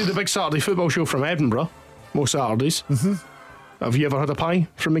 We do the big Saturday football show from Edinburgh most Saturdays. Mm-hmm. Have you ever had a pie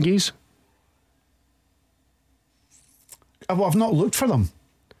from McGee's? Well, I've not looked for them.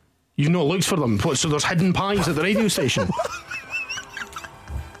 You've not looked for them. What, so there's hidden pies at the radio station?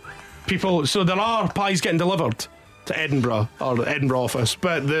 People, so there are pies getting delivered to Edinburgh or the Edinburgh office,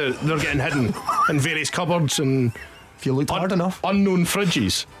 but they're getting hidden in various cupboards and If you looked hard enough. unknown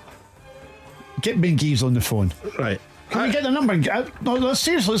fridges. Get McGee's on the phone. Right. Can we get the number? No,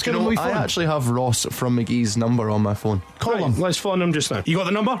 seriously, let's get him on the I phone. actually have Ross from McGee's number on my phone. Call Right, him. let's phone him just now. You got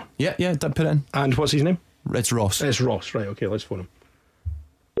the number? Yeah, did put it in. And what's his name? It's Ross. It's Ross. Right, okay, let's phone him.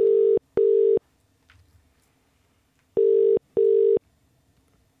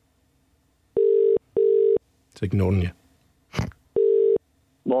 It's ignoring you.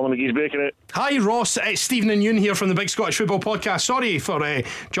 Morning, McGee's Bakery. Hi Ross, it's Stephen and Ewan here from the Big Scottish Football Podcast. Sorry for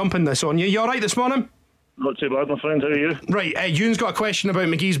jumping this on you. You alright this morning? Not too bad, my friend. How are you? Right, Ewan's got a question about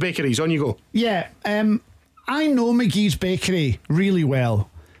McGee's Bakeries. On you go. Yeah, I know McGee's Bakery really well.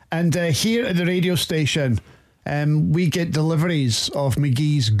 And here at the radio station, we get deliveries of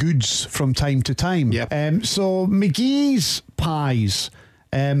McGee's goods from time to time. Yep. So McGee's pies,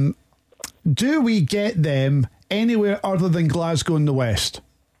 do we get them anywhere other than Glasgow in the West?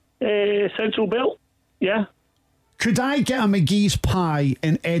 Central Belt, yeah. Could I get a McGee's pie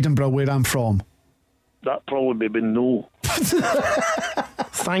in Edinburgh where I'm from? That probably been no.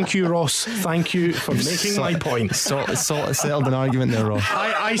 Thank you, Ross. Thank you for making my point. Settled an argument there, Ross.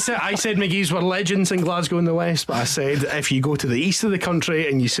 I said McGee's were legends in Glasgow in the West, but I said if you go to the east of the country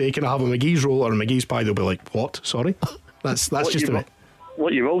and you say, can I have a McGee's roll or a McGee's pie, they'll be like, what? Sorry? That's just the way.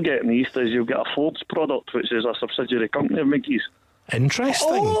 What you will get in the east is you'll get a Ford's product, which is a subsidiary company of McGee's. Interesting.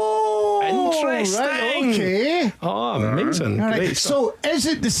 Oh, Interesting. Right, okay. Oh, amazing. All right. Great stuff. So, is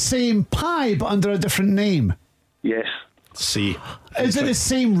it the same pie but under a different name? Yes. See. Is it the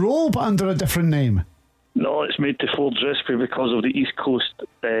same roll but under a different name? No, it's made to Ford's recipe because of the East Coast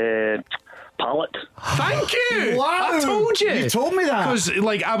palate. Thank you. Wow. I told you. You told me that. Because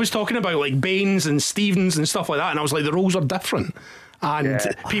I was talking about Baines and Stevens and stuff like that, and I was like, the rolls are different. And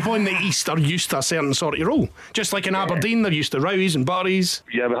people in the east are used to a certain sort of roll. Just like in Aberdeen, they're used to Rowies and Burries.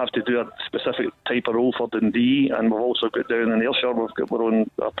 Yeah, we have to do a specific type of roll for Dundee, and we've also got down in Ayrshire, we've got our own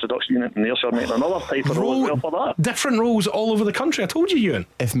production unit in Ayrshire making another type of roll as well for that. Different rolls all over the country. I told you, Ewan.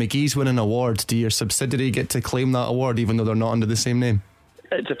 If McGee's win an award, do your subsidiary get to claim that award even though they're not under the same name?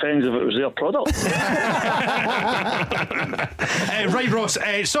 It depends if it was their product. Right, Ross,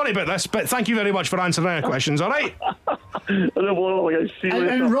 sorry about this, but thank you very much for answering our questions, all right?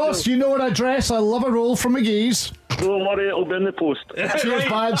 And Ross, you know our address. I love a roll from McGee's. Don't worry, it'll be in the post. Cheers,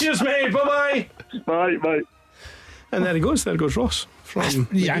 bud. Cheers, mate. Bye-bye. Bye. And there he goes. There goes Ross. From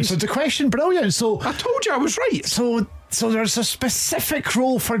You answered the question. Brilliant. So I told you I was right. So there's a specific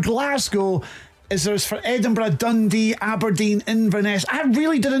roll for Glasgow as there's for Edinburgh, Dundee, Aberdeen, Inverness. I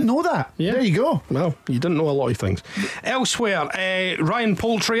really didn't know that. Yeah. There you go. Well, you didn't know a lot of things. Elsewhere, Ryan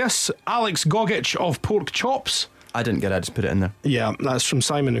Poultrius, Alex Gogic of Pork Chops. I didn't get it, I just put it in there. Yeah, that's from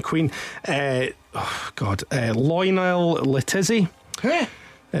Simon and Queen. Lionel Letizzi.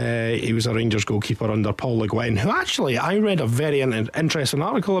 He was a Rangers goalkeeper under Paul Le Guen, who actually, I read a very interesting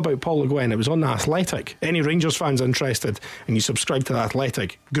article about Paul Le Guen. It was on The Athletic. Any Rangers fans interested and you subscribe to The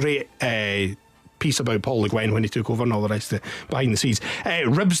Athletic, great piece about Paul Le Guen when he took over and all the rest of it behind the scenes.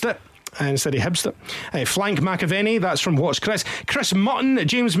 Ribbsed it instead of Hibsed it. Flank McAvenny, that's from What's Chris. Chris Mutton,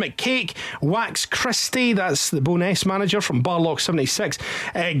 James McCake, Wax Christie, that's the Boness manager from Barlock 76.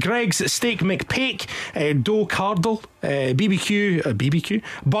 Greg's Steak McPake, Doe Cardle, BBQ,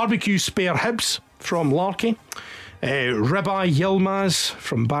 Barbecue Spare Hibs from Larky. Ribeye Yilmaz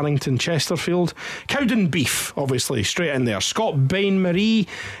from Barrington Chesterfield. Cowden Beef, obviously, straight in there. Scott Bain Marie,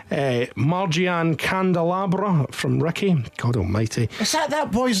 Margian Candelabra from Ricky. God almighty. Is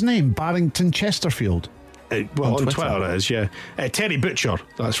that boy's name? Barrington Chesterfield? Well, on Twitter it is, yeah. Terry Butcher,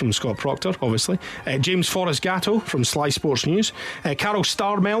 that's from Scott Proctor, obviously. James Forrest Gatto from Sly Sports News. Carol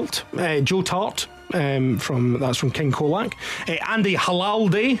Starmelt, Joe Tart. That's from King Kolak. Andy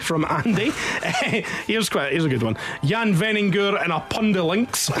Halalday from Andy. Here's a good one. Jan Veninger and a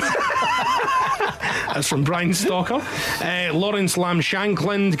Pundelinks. That's from Brian Stalker. Lawrence Lamb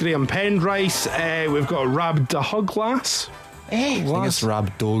Shankland, Graham Penrice. We've got Rab de Huglass. I think it's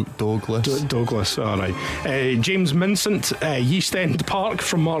Rab Douglas. Douglas, all right. James Mincent, Yeast End Park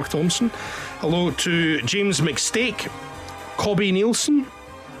from Mark Thompson. Hello to James McStake, Cobby Nielsen,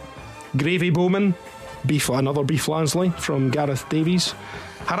 Gravy Bowman, Another beef Lansley from Gareth Davies.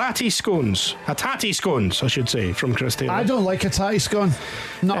 Hatate scones, I should say, from Chris Taylor. I don't like a tatty scone.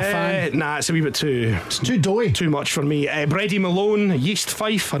 Not a fan. Nah, it's a wee bit too... It's too doughy. Too much for me. Brady Malone, Yeast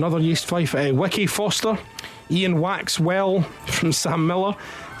Fife, another Yeast Fife. Wiki Foster, Ian Waxwell from Sam Miller,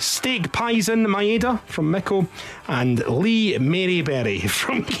 Steak Pison Maeda from Miko, and Lee Maryberry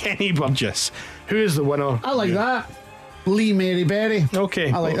from Kenny Burgess. Who is the winner? I like that. Lee Maryberry.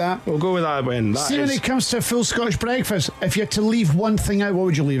 Okay. I like that. We'll go with that when. When it comes to a full Scottish breakfast, if you had to leave one thing out, what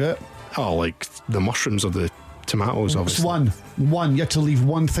would you leave it? Oh, like the mushrooms or the tomatoes, obviously. One. You had to leave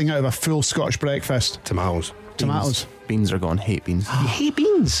one thing out of a full Scottish breakfast. Tomatoes. Beans are gone. Hate beans. You hate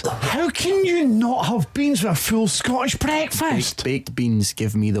beans? How can you not have beans with a full Scottish breakfast? Baked beans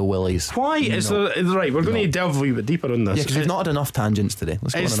give me the willies. Why is there... Right, we're going to delve a wee bit deeper on this. Yeah, because we've not had enough tangents today.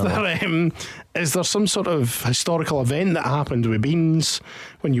 Let's go on another. Is there some sort of historical event that happened with beans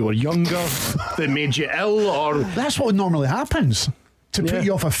when you were younger that made you ill, or... That's what normally happens. To put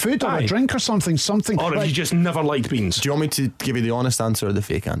you off a food or a drink or something. Or have you just never liked beans? Do you want me to give you the honest answer or the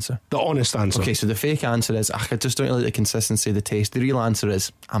fake answer? The honest answer. Okay, so the fake answer is I just don't like the consistency, the taste. The real answer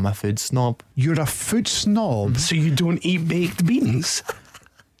is I'm a food snob. You're a food snob? So you don't eat baked beans?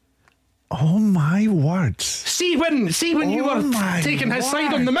 Oh my words. See when you were taking his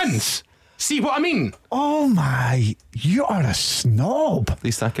side on the mince? See what I mean? Oh my, you are a snob. At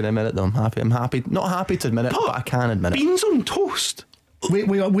least I can admit it though. I'm happy. Not happy to admit it, but I can admit it. Beans on toast?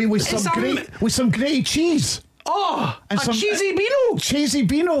 With some grated cheese. Oh, and some cheesy beano. Cheesy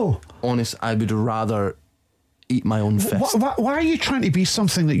beano. Honest, I would rather eat my own fist. Why are you trying to be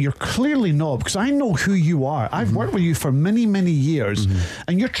something that you're clearly not? Because I know who you are. I've worked with you for many, many years,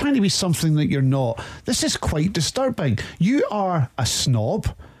 and you're trying to be something that you're not. This is quite disturbing. You are a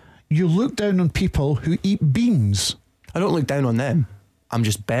snob. You look down on people who eat beans. I don't look down on them. I'm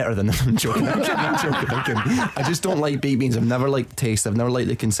just better than them. I'm joking. I just don't like baked beans. I've never liked the taste. I've never liked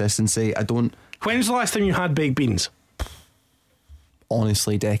the consistency. I don't. When's the last time you had baked beans?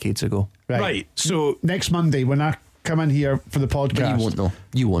 Honestly, decades ago. Right. So next Monday when I come in here for the podcast. But you won't though.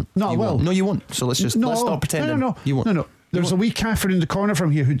 You won't. No, I will. No, you won't. So let's stop pretending. No. You won't. No. There's a wee cafe in the corner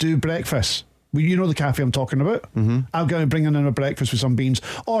from here who do breakfast. Well, you know the cafe I'm talking about. I'll go and bring in a breakfast with some beans.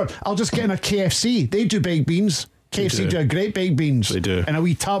 Or I'll just get in a KFC. They do baked beans. KFC do a great baked beans. They do. In a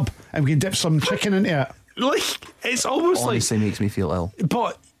wee tub, and we can dip some chicken into it. Like, it's almost honestly makes me feel ill.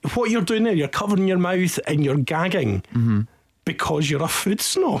 But what you're doing there, you're covering your mouth and you're gagging because you're a food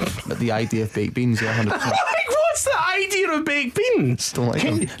snob. But the idea of baked beans, 100%. What's the idea of baked beans? Don't like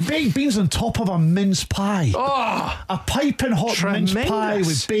them. Baked beans on top of a mince pie. Oh, a piping hot mince pie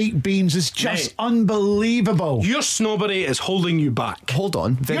with baked beans is just unbelievable. Your snobbery is holding you back. Hold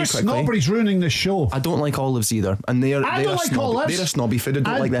on, very quickly. Your snobbery's ruining the show. I don't like olives either, and they're like olives. They're a snobby food. I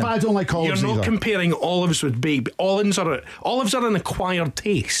don't like them. But I don't like olives. You're not either. comparing olives with baked. Olives are an acquired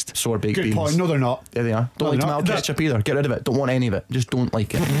taste. So are baked Good beans. point. No, they're not. There they are. Don't like tomato ketchup either. Get rid of it. Don't want any of it. Just don't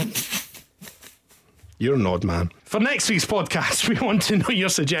like it. You're an odd man. For next week's podcast, we want to know your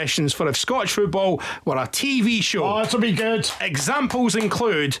suggestions for if Scottish football were a TV show. Oh, that'll be good. Examples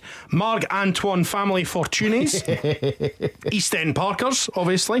include Marg Antoine Family Fortunes, East End Parkers,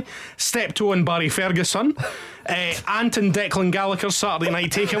 obviously, Steptoe and Barry Ferguson, Ant and Declan Gallagher's Saturday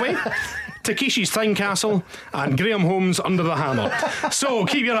Night Takeaway, Takeshi's Time Castle, and Graham Holmes Under the Hammer. So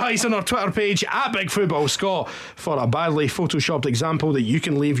keep your eyes on our Twitter page at Big Football Scott for a badly photoshopped example that you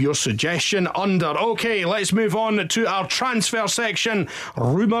can leave your suggestion under. Okay, let's move on to our transfer section.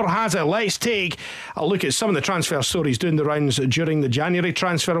 Rumour has it. Let's take a look at some of the transfer stories doing the rounds during the January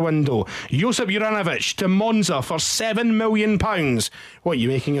transfer window. Josip Juranovic to Monza for £7 million. What are you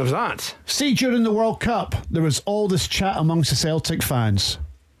making of that? See, during the World Cup, there was all this chat amongst the Celtic fans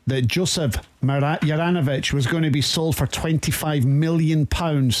that Josip Juranovic was going to be sold for £25 million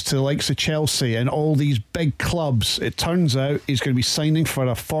to the likes of Chelsea and all these big clubs. It turns out he's going to be signing for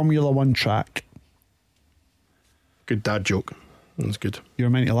a Formula One track. Good dad joke. That's good. You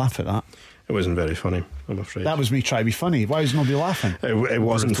were meant to laugh at that. It wasn't very funny, I'm afraid. That was me trying to be funny. Why is nobody laughing? It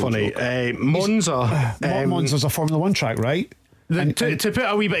wasn't funny. Monza. Monza's a Formula One track, right? To put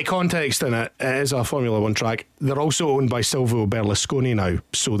a wee bit of context in it, it is a Formula One track. They're also owned by Silvio Berlusconi now,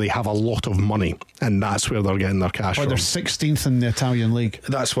 so they have a lot of money, and that's where they're getting their cash from. They're 16th in the Italian league.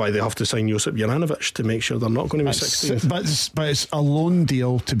 That's why they have to sign Josip Juranovic to make sure they're not going to be 16th. But it's a loan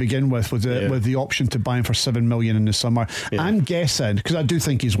deal to begin with the option to buy him for $7 million in the summer. Yeah. I'm guessing, because I do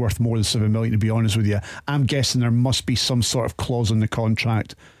think he's worth more than $7 million, to be honest with you. I'm guessing there must be some sort of clause in the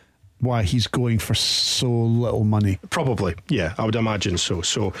contract why he's going for so little money. Probably, yeah, I would imagine so.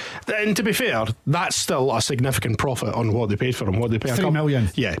 So, and to be fair, that's still a significant profit on what they paid for him. What they pay, $3 million.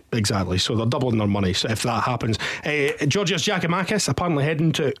 Yeah, exactly. So they're doubling their money. So if that happens, Georgios Giakoumakis apparently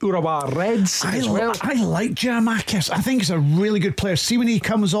heading to Urawa Reds as well. I like Giakoumakis. I think he's a really good player. See, when he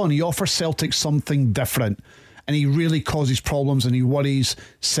comes on, he offers Celtic something different. And he really causes problems and he worries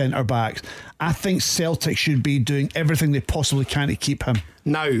centre backs. I think Celtic should be doing everything they possibly can to keep him.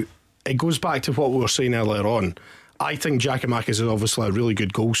 Now, it goes back to what we were saying earlier on. I think Giakoumakis is obviously a really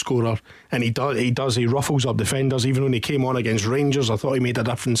good goal scorer, and he ruffles up defenders. Even when he came on against Rangers, I thought he made a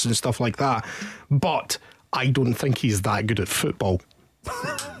difference and stuff like that. But I don't think he's that good at football.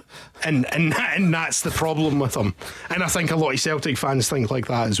 And that's the problem with him. And I think a lot of Celtic fans think like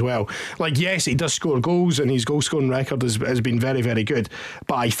that as well. Like, yes, he does score goals and his goal scoring record has been very, very good,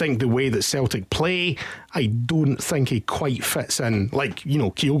 but I think the way that Celtic play, I don't think he quite fits in. Like, you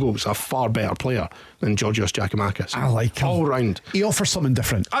know, Kyogo's a far better player than Georgios Giakoumakis. I like him all round. He offers something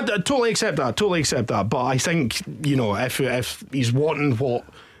different. I totally accept that. But I think, you know, if he's wanting what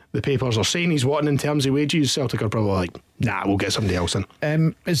the papers are saying he's wanting in terms of wages, Celtic are probably like, nah, we'll get somebody else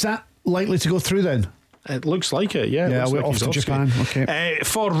in. Is that likely to go through then? It looks like it, yeah. Yeah, we're like off to Japan. Okay.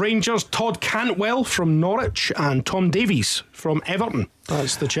 For Rangers, Todd Cantwell from Norwich and Tom Davies from Everton.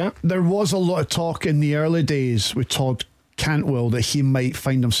 That's the chat. There was a lot of talk in the early days with Todd Cantwell that he might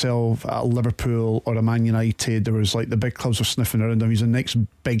find himself at Liverpool or a Man United. There was like the big clubs were sniffing around him. He's the next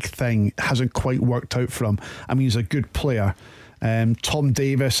big thing. It hasn't quite worked out for him. I mean, he's a good player. Tom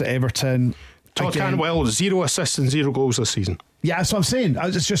Davies at Everton. Todd Cantwell, 0 assists and 0 goals this season. Yeah, that's what I'm saying.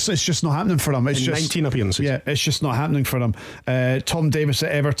 It's just not happening for him. It's just 19 appearances. Yeah, it's just not happening for him. Tom Davies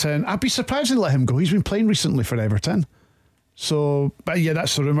at Everton. I'd be surprised to let him go. He's been playing recently for Everton. So, but yeah,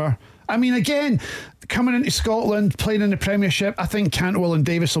 that's the rumour. I mean, again, coming into Scotland, playing in the Premiership, I think Cantwell and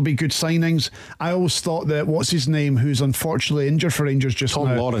Davis will be good signings. I always thought that, what's his name, who's unfortunately injured for Rangers just now,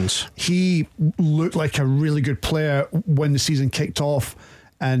 Tom Lawrence. He looked like a really good player when the season kicked off,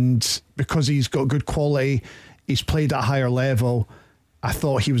 and because he's got good quality, he's played at a higher level. I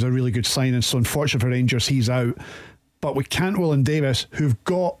thought he was a really good signing. So unfortunately for Rangers, he's out. But with Cantwell and Davis, who've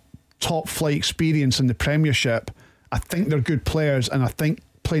got top flight experience in the Premiership, I think they're good players, and I think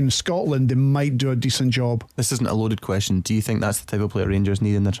playing in Scotland, they might do a decent job. This isn't a loaded question. Do you think that's the type of player Rangers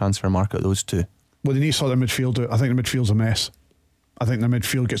need in the transfer market, those two? Well, they need to sort their midfield out. I think the midfield's a mess. I think their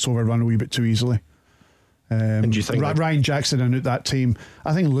midfield gets overrun a wee bit too easily. And do you think Ryan Jackson and out that team?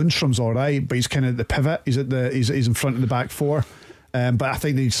 I think Lundstrom's all right, but he's kind of the pivot. He's in front of the back four. But I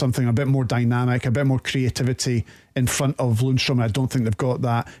think they need something a bit more dynamic, a bit more creativity in front of Lundstrom. I don't think they've got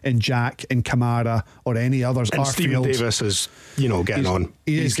that in Jack, in Kamara, or any others. And Stephen Davis is, getting on.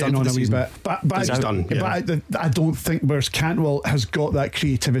 He's getting on a wee bit. But he's done. Yeah. But I don't think, whereas Cantwell has got that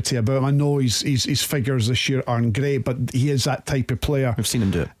creativity about him. I know his figures this year aren't great, but he is that type of player. We've seen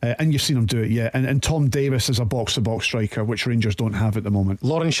him do it. And you've seen him do it, yeah. And Tom Davis is a box-to-box striker, which Rangers don't have at the moment.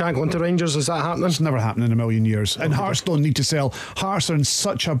 Lauren Shanklin to Rangers, is that happening? It's never happened in a million years. And Hearts don't need to sell. Hearts are in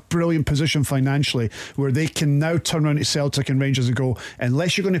such a brilliant position financially where they can now turn around to Celtic and Rangers and go,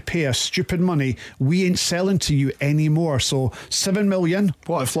 unless you're going to pay us stupid money, we ain't selling to you anymore. So $7 million.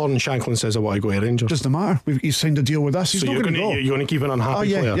 What if Lauren Shanklin says I want to go to Rangers? Doesn't matter. He's signed a deal with us. He's so not going to go. You're going to keep an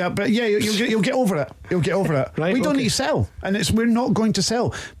unhappy player? Yeah, but you'll get over it. You'll get over it. Right, we don't need to sell, and we're not going to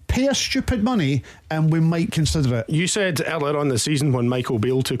sell. Pay us stupid money and we might consider it. You said earlier on the season when Michael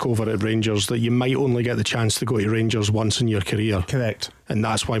Beale took over at Rangers that you might only get the chance to go to Rangers once in your career. Correct. And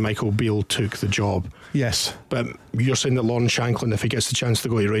that's why Michael Beale took the job. Yes. But you're saying that Lauren Shanklin, if he gets the chance to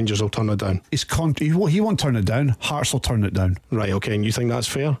go to Rangers, will turn it down? He won't turn it down. Hearts will turn it down. Right, okay. And you think that's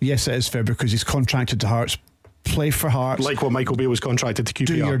fair? Yes, it is fair because he's contracted to Hearts. Play for Hearts. Like what Michael Beale was contracted to QPR.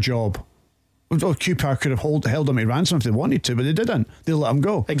 Do your job. Well, QPR could have held him at ransom if they wanted to, but they didn't. They let him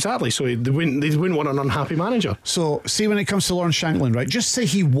go. Exactly. So they wouldn't want an unhappy manager. So, see, when it comes to Lauren Shanklin, right? Just say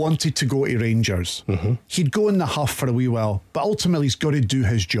he wanted to go to Rangers. Mm-hmm. He'd go in the huff for a wee while, but ultimately he's got to do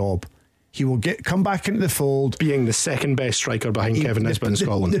his job. He will come back into the fold. Being the second best striker behind Kevin Nisbet in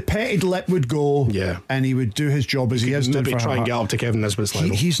Scotland. The petted lip would go, and he would do his job as he has done for try and get up to Kevin Nisbet's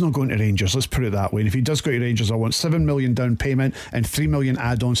level. He's not going to Rangers, let's put it that way. And if he does go to Rangers, I want $7 million down payment and $3 million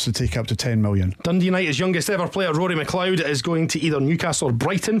add-ons to take up to $10 million. Dundee United's youngest ever player, Rory McLeod, is going to either Newcastle or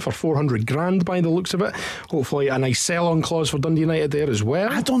Brighton for $400,000 by the looks of it. Hopefully a nice sell-on clause for Dundee United there as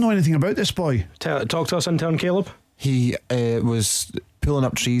well. I don't know anything about this boy. Talk to us, intern Caleb. He was pulling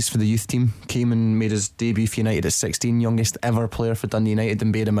up trees for the youth team, came and made his debut for United at 16, youngest ever player for Dundee United,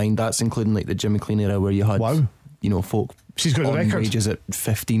 and bear in mind that's including like the Jimmy Clean era where you had folk She's got the record. Wages at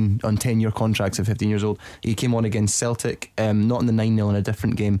 15 on 10-year contracts at 15 years old. He came on against Celtic, not in the 9-0 in a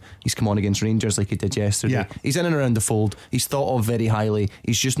different game. He's come on against Rangers like he did yesterday. Yeah. He's in and around the fold. He's thought of very highly.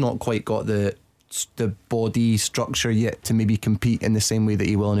 He's just not quite got the body structure yet to maybe compete in the same way that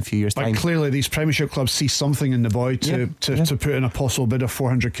he will in a few years' time. But clearly these Premiership clubs see something in the boy to put in a possible bid of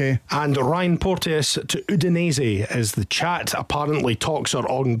 400k. And Ryan Porteous to Udinese as the chat. Apparently talks are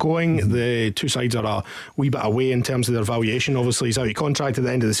ongoing. The two sides are a wee bit away in terms of their valuation. Obviously he's out of contract at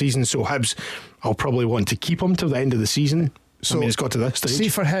the end of the season, so Hibs I'll probably want to keep him till the end of the season. So I mean, it's got to this stage. See,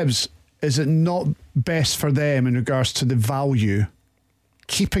 for Hibs, is it not best for them in regards to the value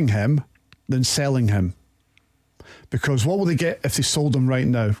keeping him than selling him? Because what will they get if they sold him right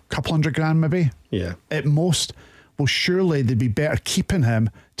now? Couple $100,000 maybe? Yeah. At most. Well, surely they'd be better keeping him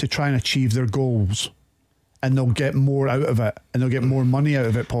to try and achieve their goals, and they'll get more out of it, and they'll get more money out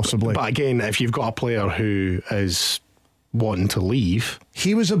of it possibly. But again, if you've got a player who is wanting to leave,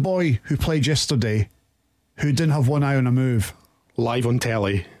 he was a boy who played yesterday who didn't have one eye on a move. Live on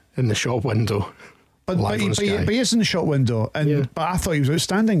telly in the shop window. But he is in the shop window, but I thought he was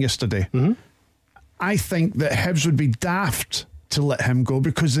outstanding yesterday. Mm-hmm. I think that Hibs would be daft to let him go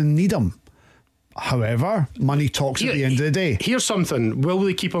because they need him. However, money talks at the end of the day. Here's something. Will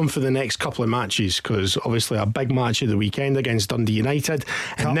they keep him for the next couple of matches? Because obviously a big match of the weekend against Dundee United,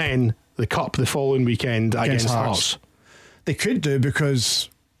 and then the Cup the following weekend against Hearts. They could do, because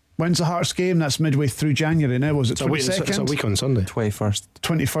when's the Hearts game? That's midway through January now. Was it 22nd? It's a week on Sunday. 21st,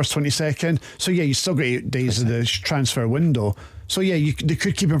 22nd. So yeah, you still got 8 days of the transfer window. So yeah, they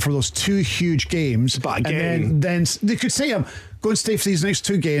could keep him for those 2 huge games. But again, and then they could say him, go and stay for these next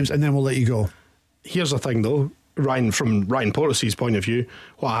 2 games, and then we'll let you go. Here's the thing though, from Ryan Porteous' point of view,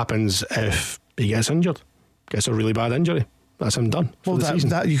 what happens if he gets injured? Gets a really bad injury? That's him done for the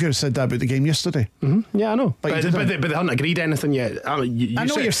season. You could have said that about the game yesterday. Mm-hmm. Yeah, I know. But they haven't agreed anything yet. I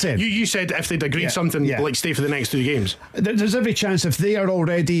know what you're saying. You said if they'd agreed something, like stay for the next 2 games. There's every chance, if they are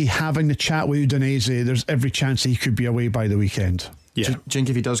already having the chat with Udinese, there's every chance he could be away by the weekend. Yeah. Do you think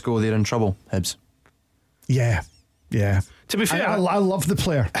if he does go, they're in trouble, Hibs? Yeah. To be fair, I love the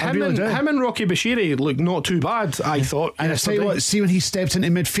player. Him and Rocky Bashiri look not too bad, I thought. And I tell you what, see when he stepped into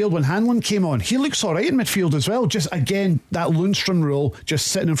midfield, when Hanlon came on, he looks all right in midfield as well. Just again, that Lundstrom role, just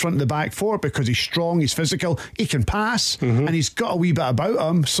sitting in front of the back four, because he's strong, he's physical, he can pass, and he's got a wee bit about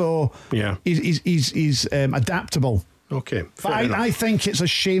him. So he's adaptable. Okay, but I think it's a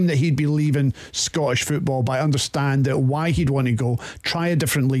shame that he'd be leaving Scottish football, but I understand that why he'd want to go try a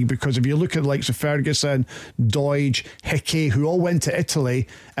different league, because if you look at the likes of Ferguson, Doidge, Hickey, who all went to Italy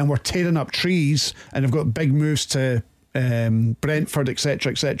and were tearing up trees and have got big moves to Brentford,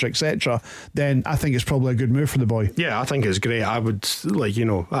 etc., then I think it's probably a good move for the boy. Yeah, I think it's great. I would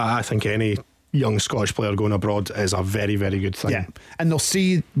I think any young Scottish player going abroad is a very, very good thing. Yeah, and they'll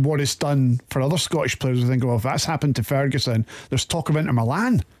see what it's done for other Scottish players and think, well, if that's happened to Ferguson, there's talk of Inter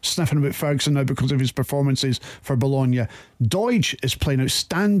Milan sniffing about Ferguson now because of his performances for Bologna. Doidge is playing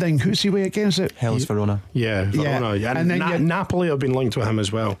outstanding. Who's he way against it? Hellas Verona. Yeah, Verona. Yeah. And then Napoli have been linked with him as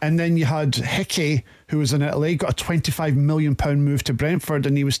well. And then you had Hickey, who was in Italy, got a £25 million move to Brentford,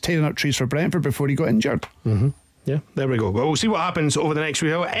 and he was tearing up trees for Brentford before he got injured. Mm-hmm. Yeah, there we go. Well, we'll see what happens over the next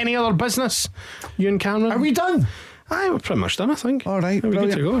week. Any other business, you and Cameron? Are we done? We're pretty much done, I think. All right, we're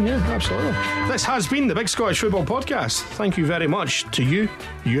good to go. Yeah, absolutely. This has been the Big Scottish Football Podcast. Thank you very much to you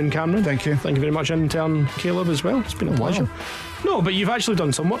and Cameron. Thank you. Thank you very much, intern Caleb, as well. It's been a pleasure. No, but you've actually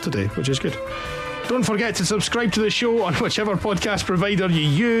done some work today, which is good. Don't forget to subscribe to the show on whichever podcast provider you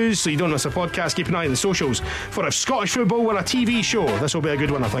use, so you don't miss a podcast. Keep an eye on the socials for if Scottish football were a TV show. This will be a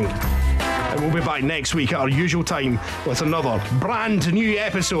good one, I think. And we'll be back next week at our usual time with another brand new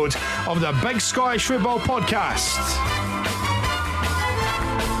episode of the Big Scottish Football Podcast.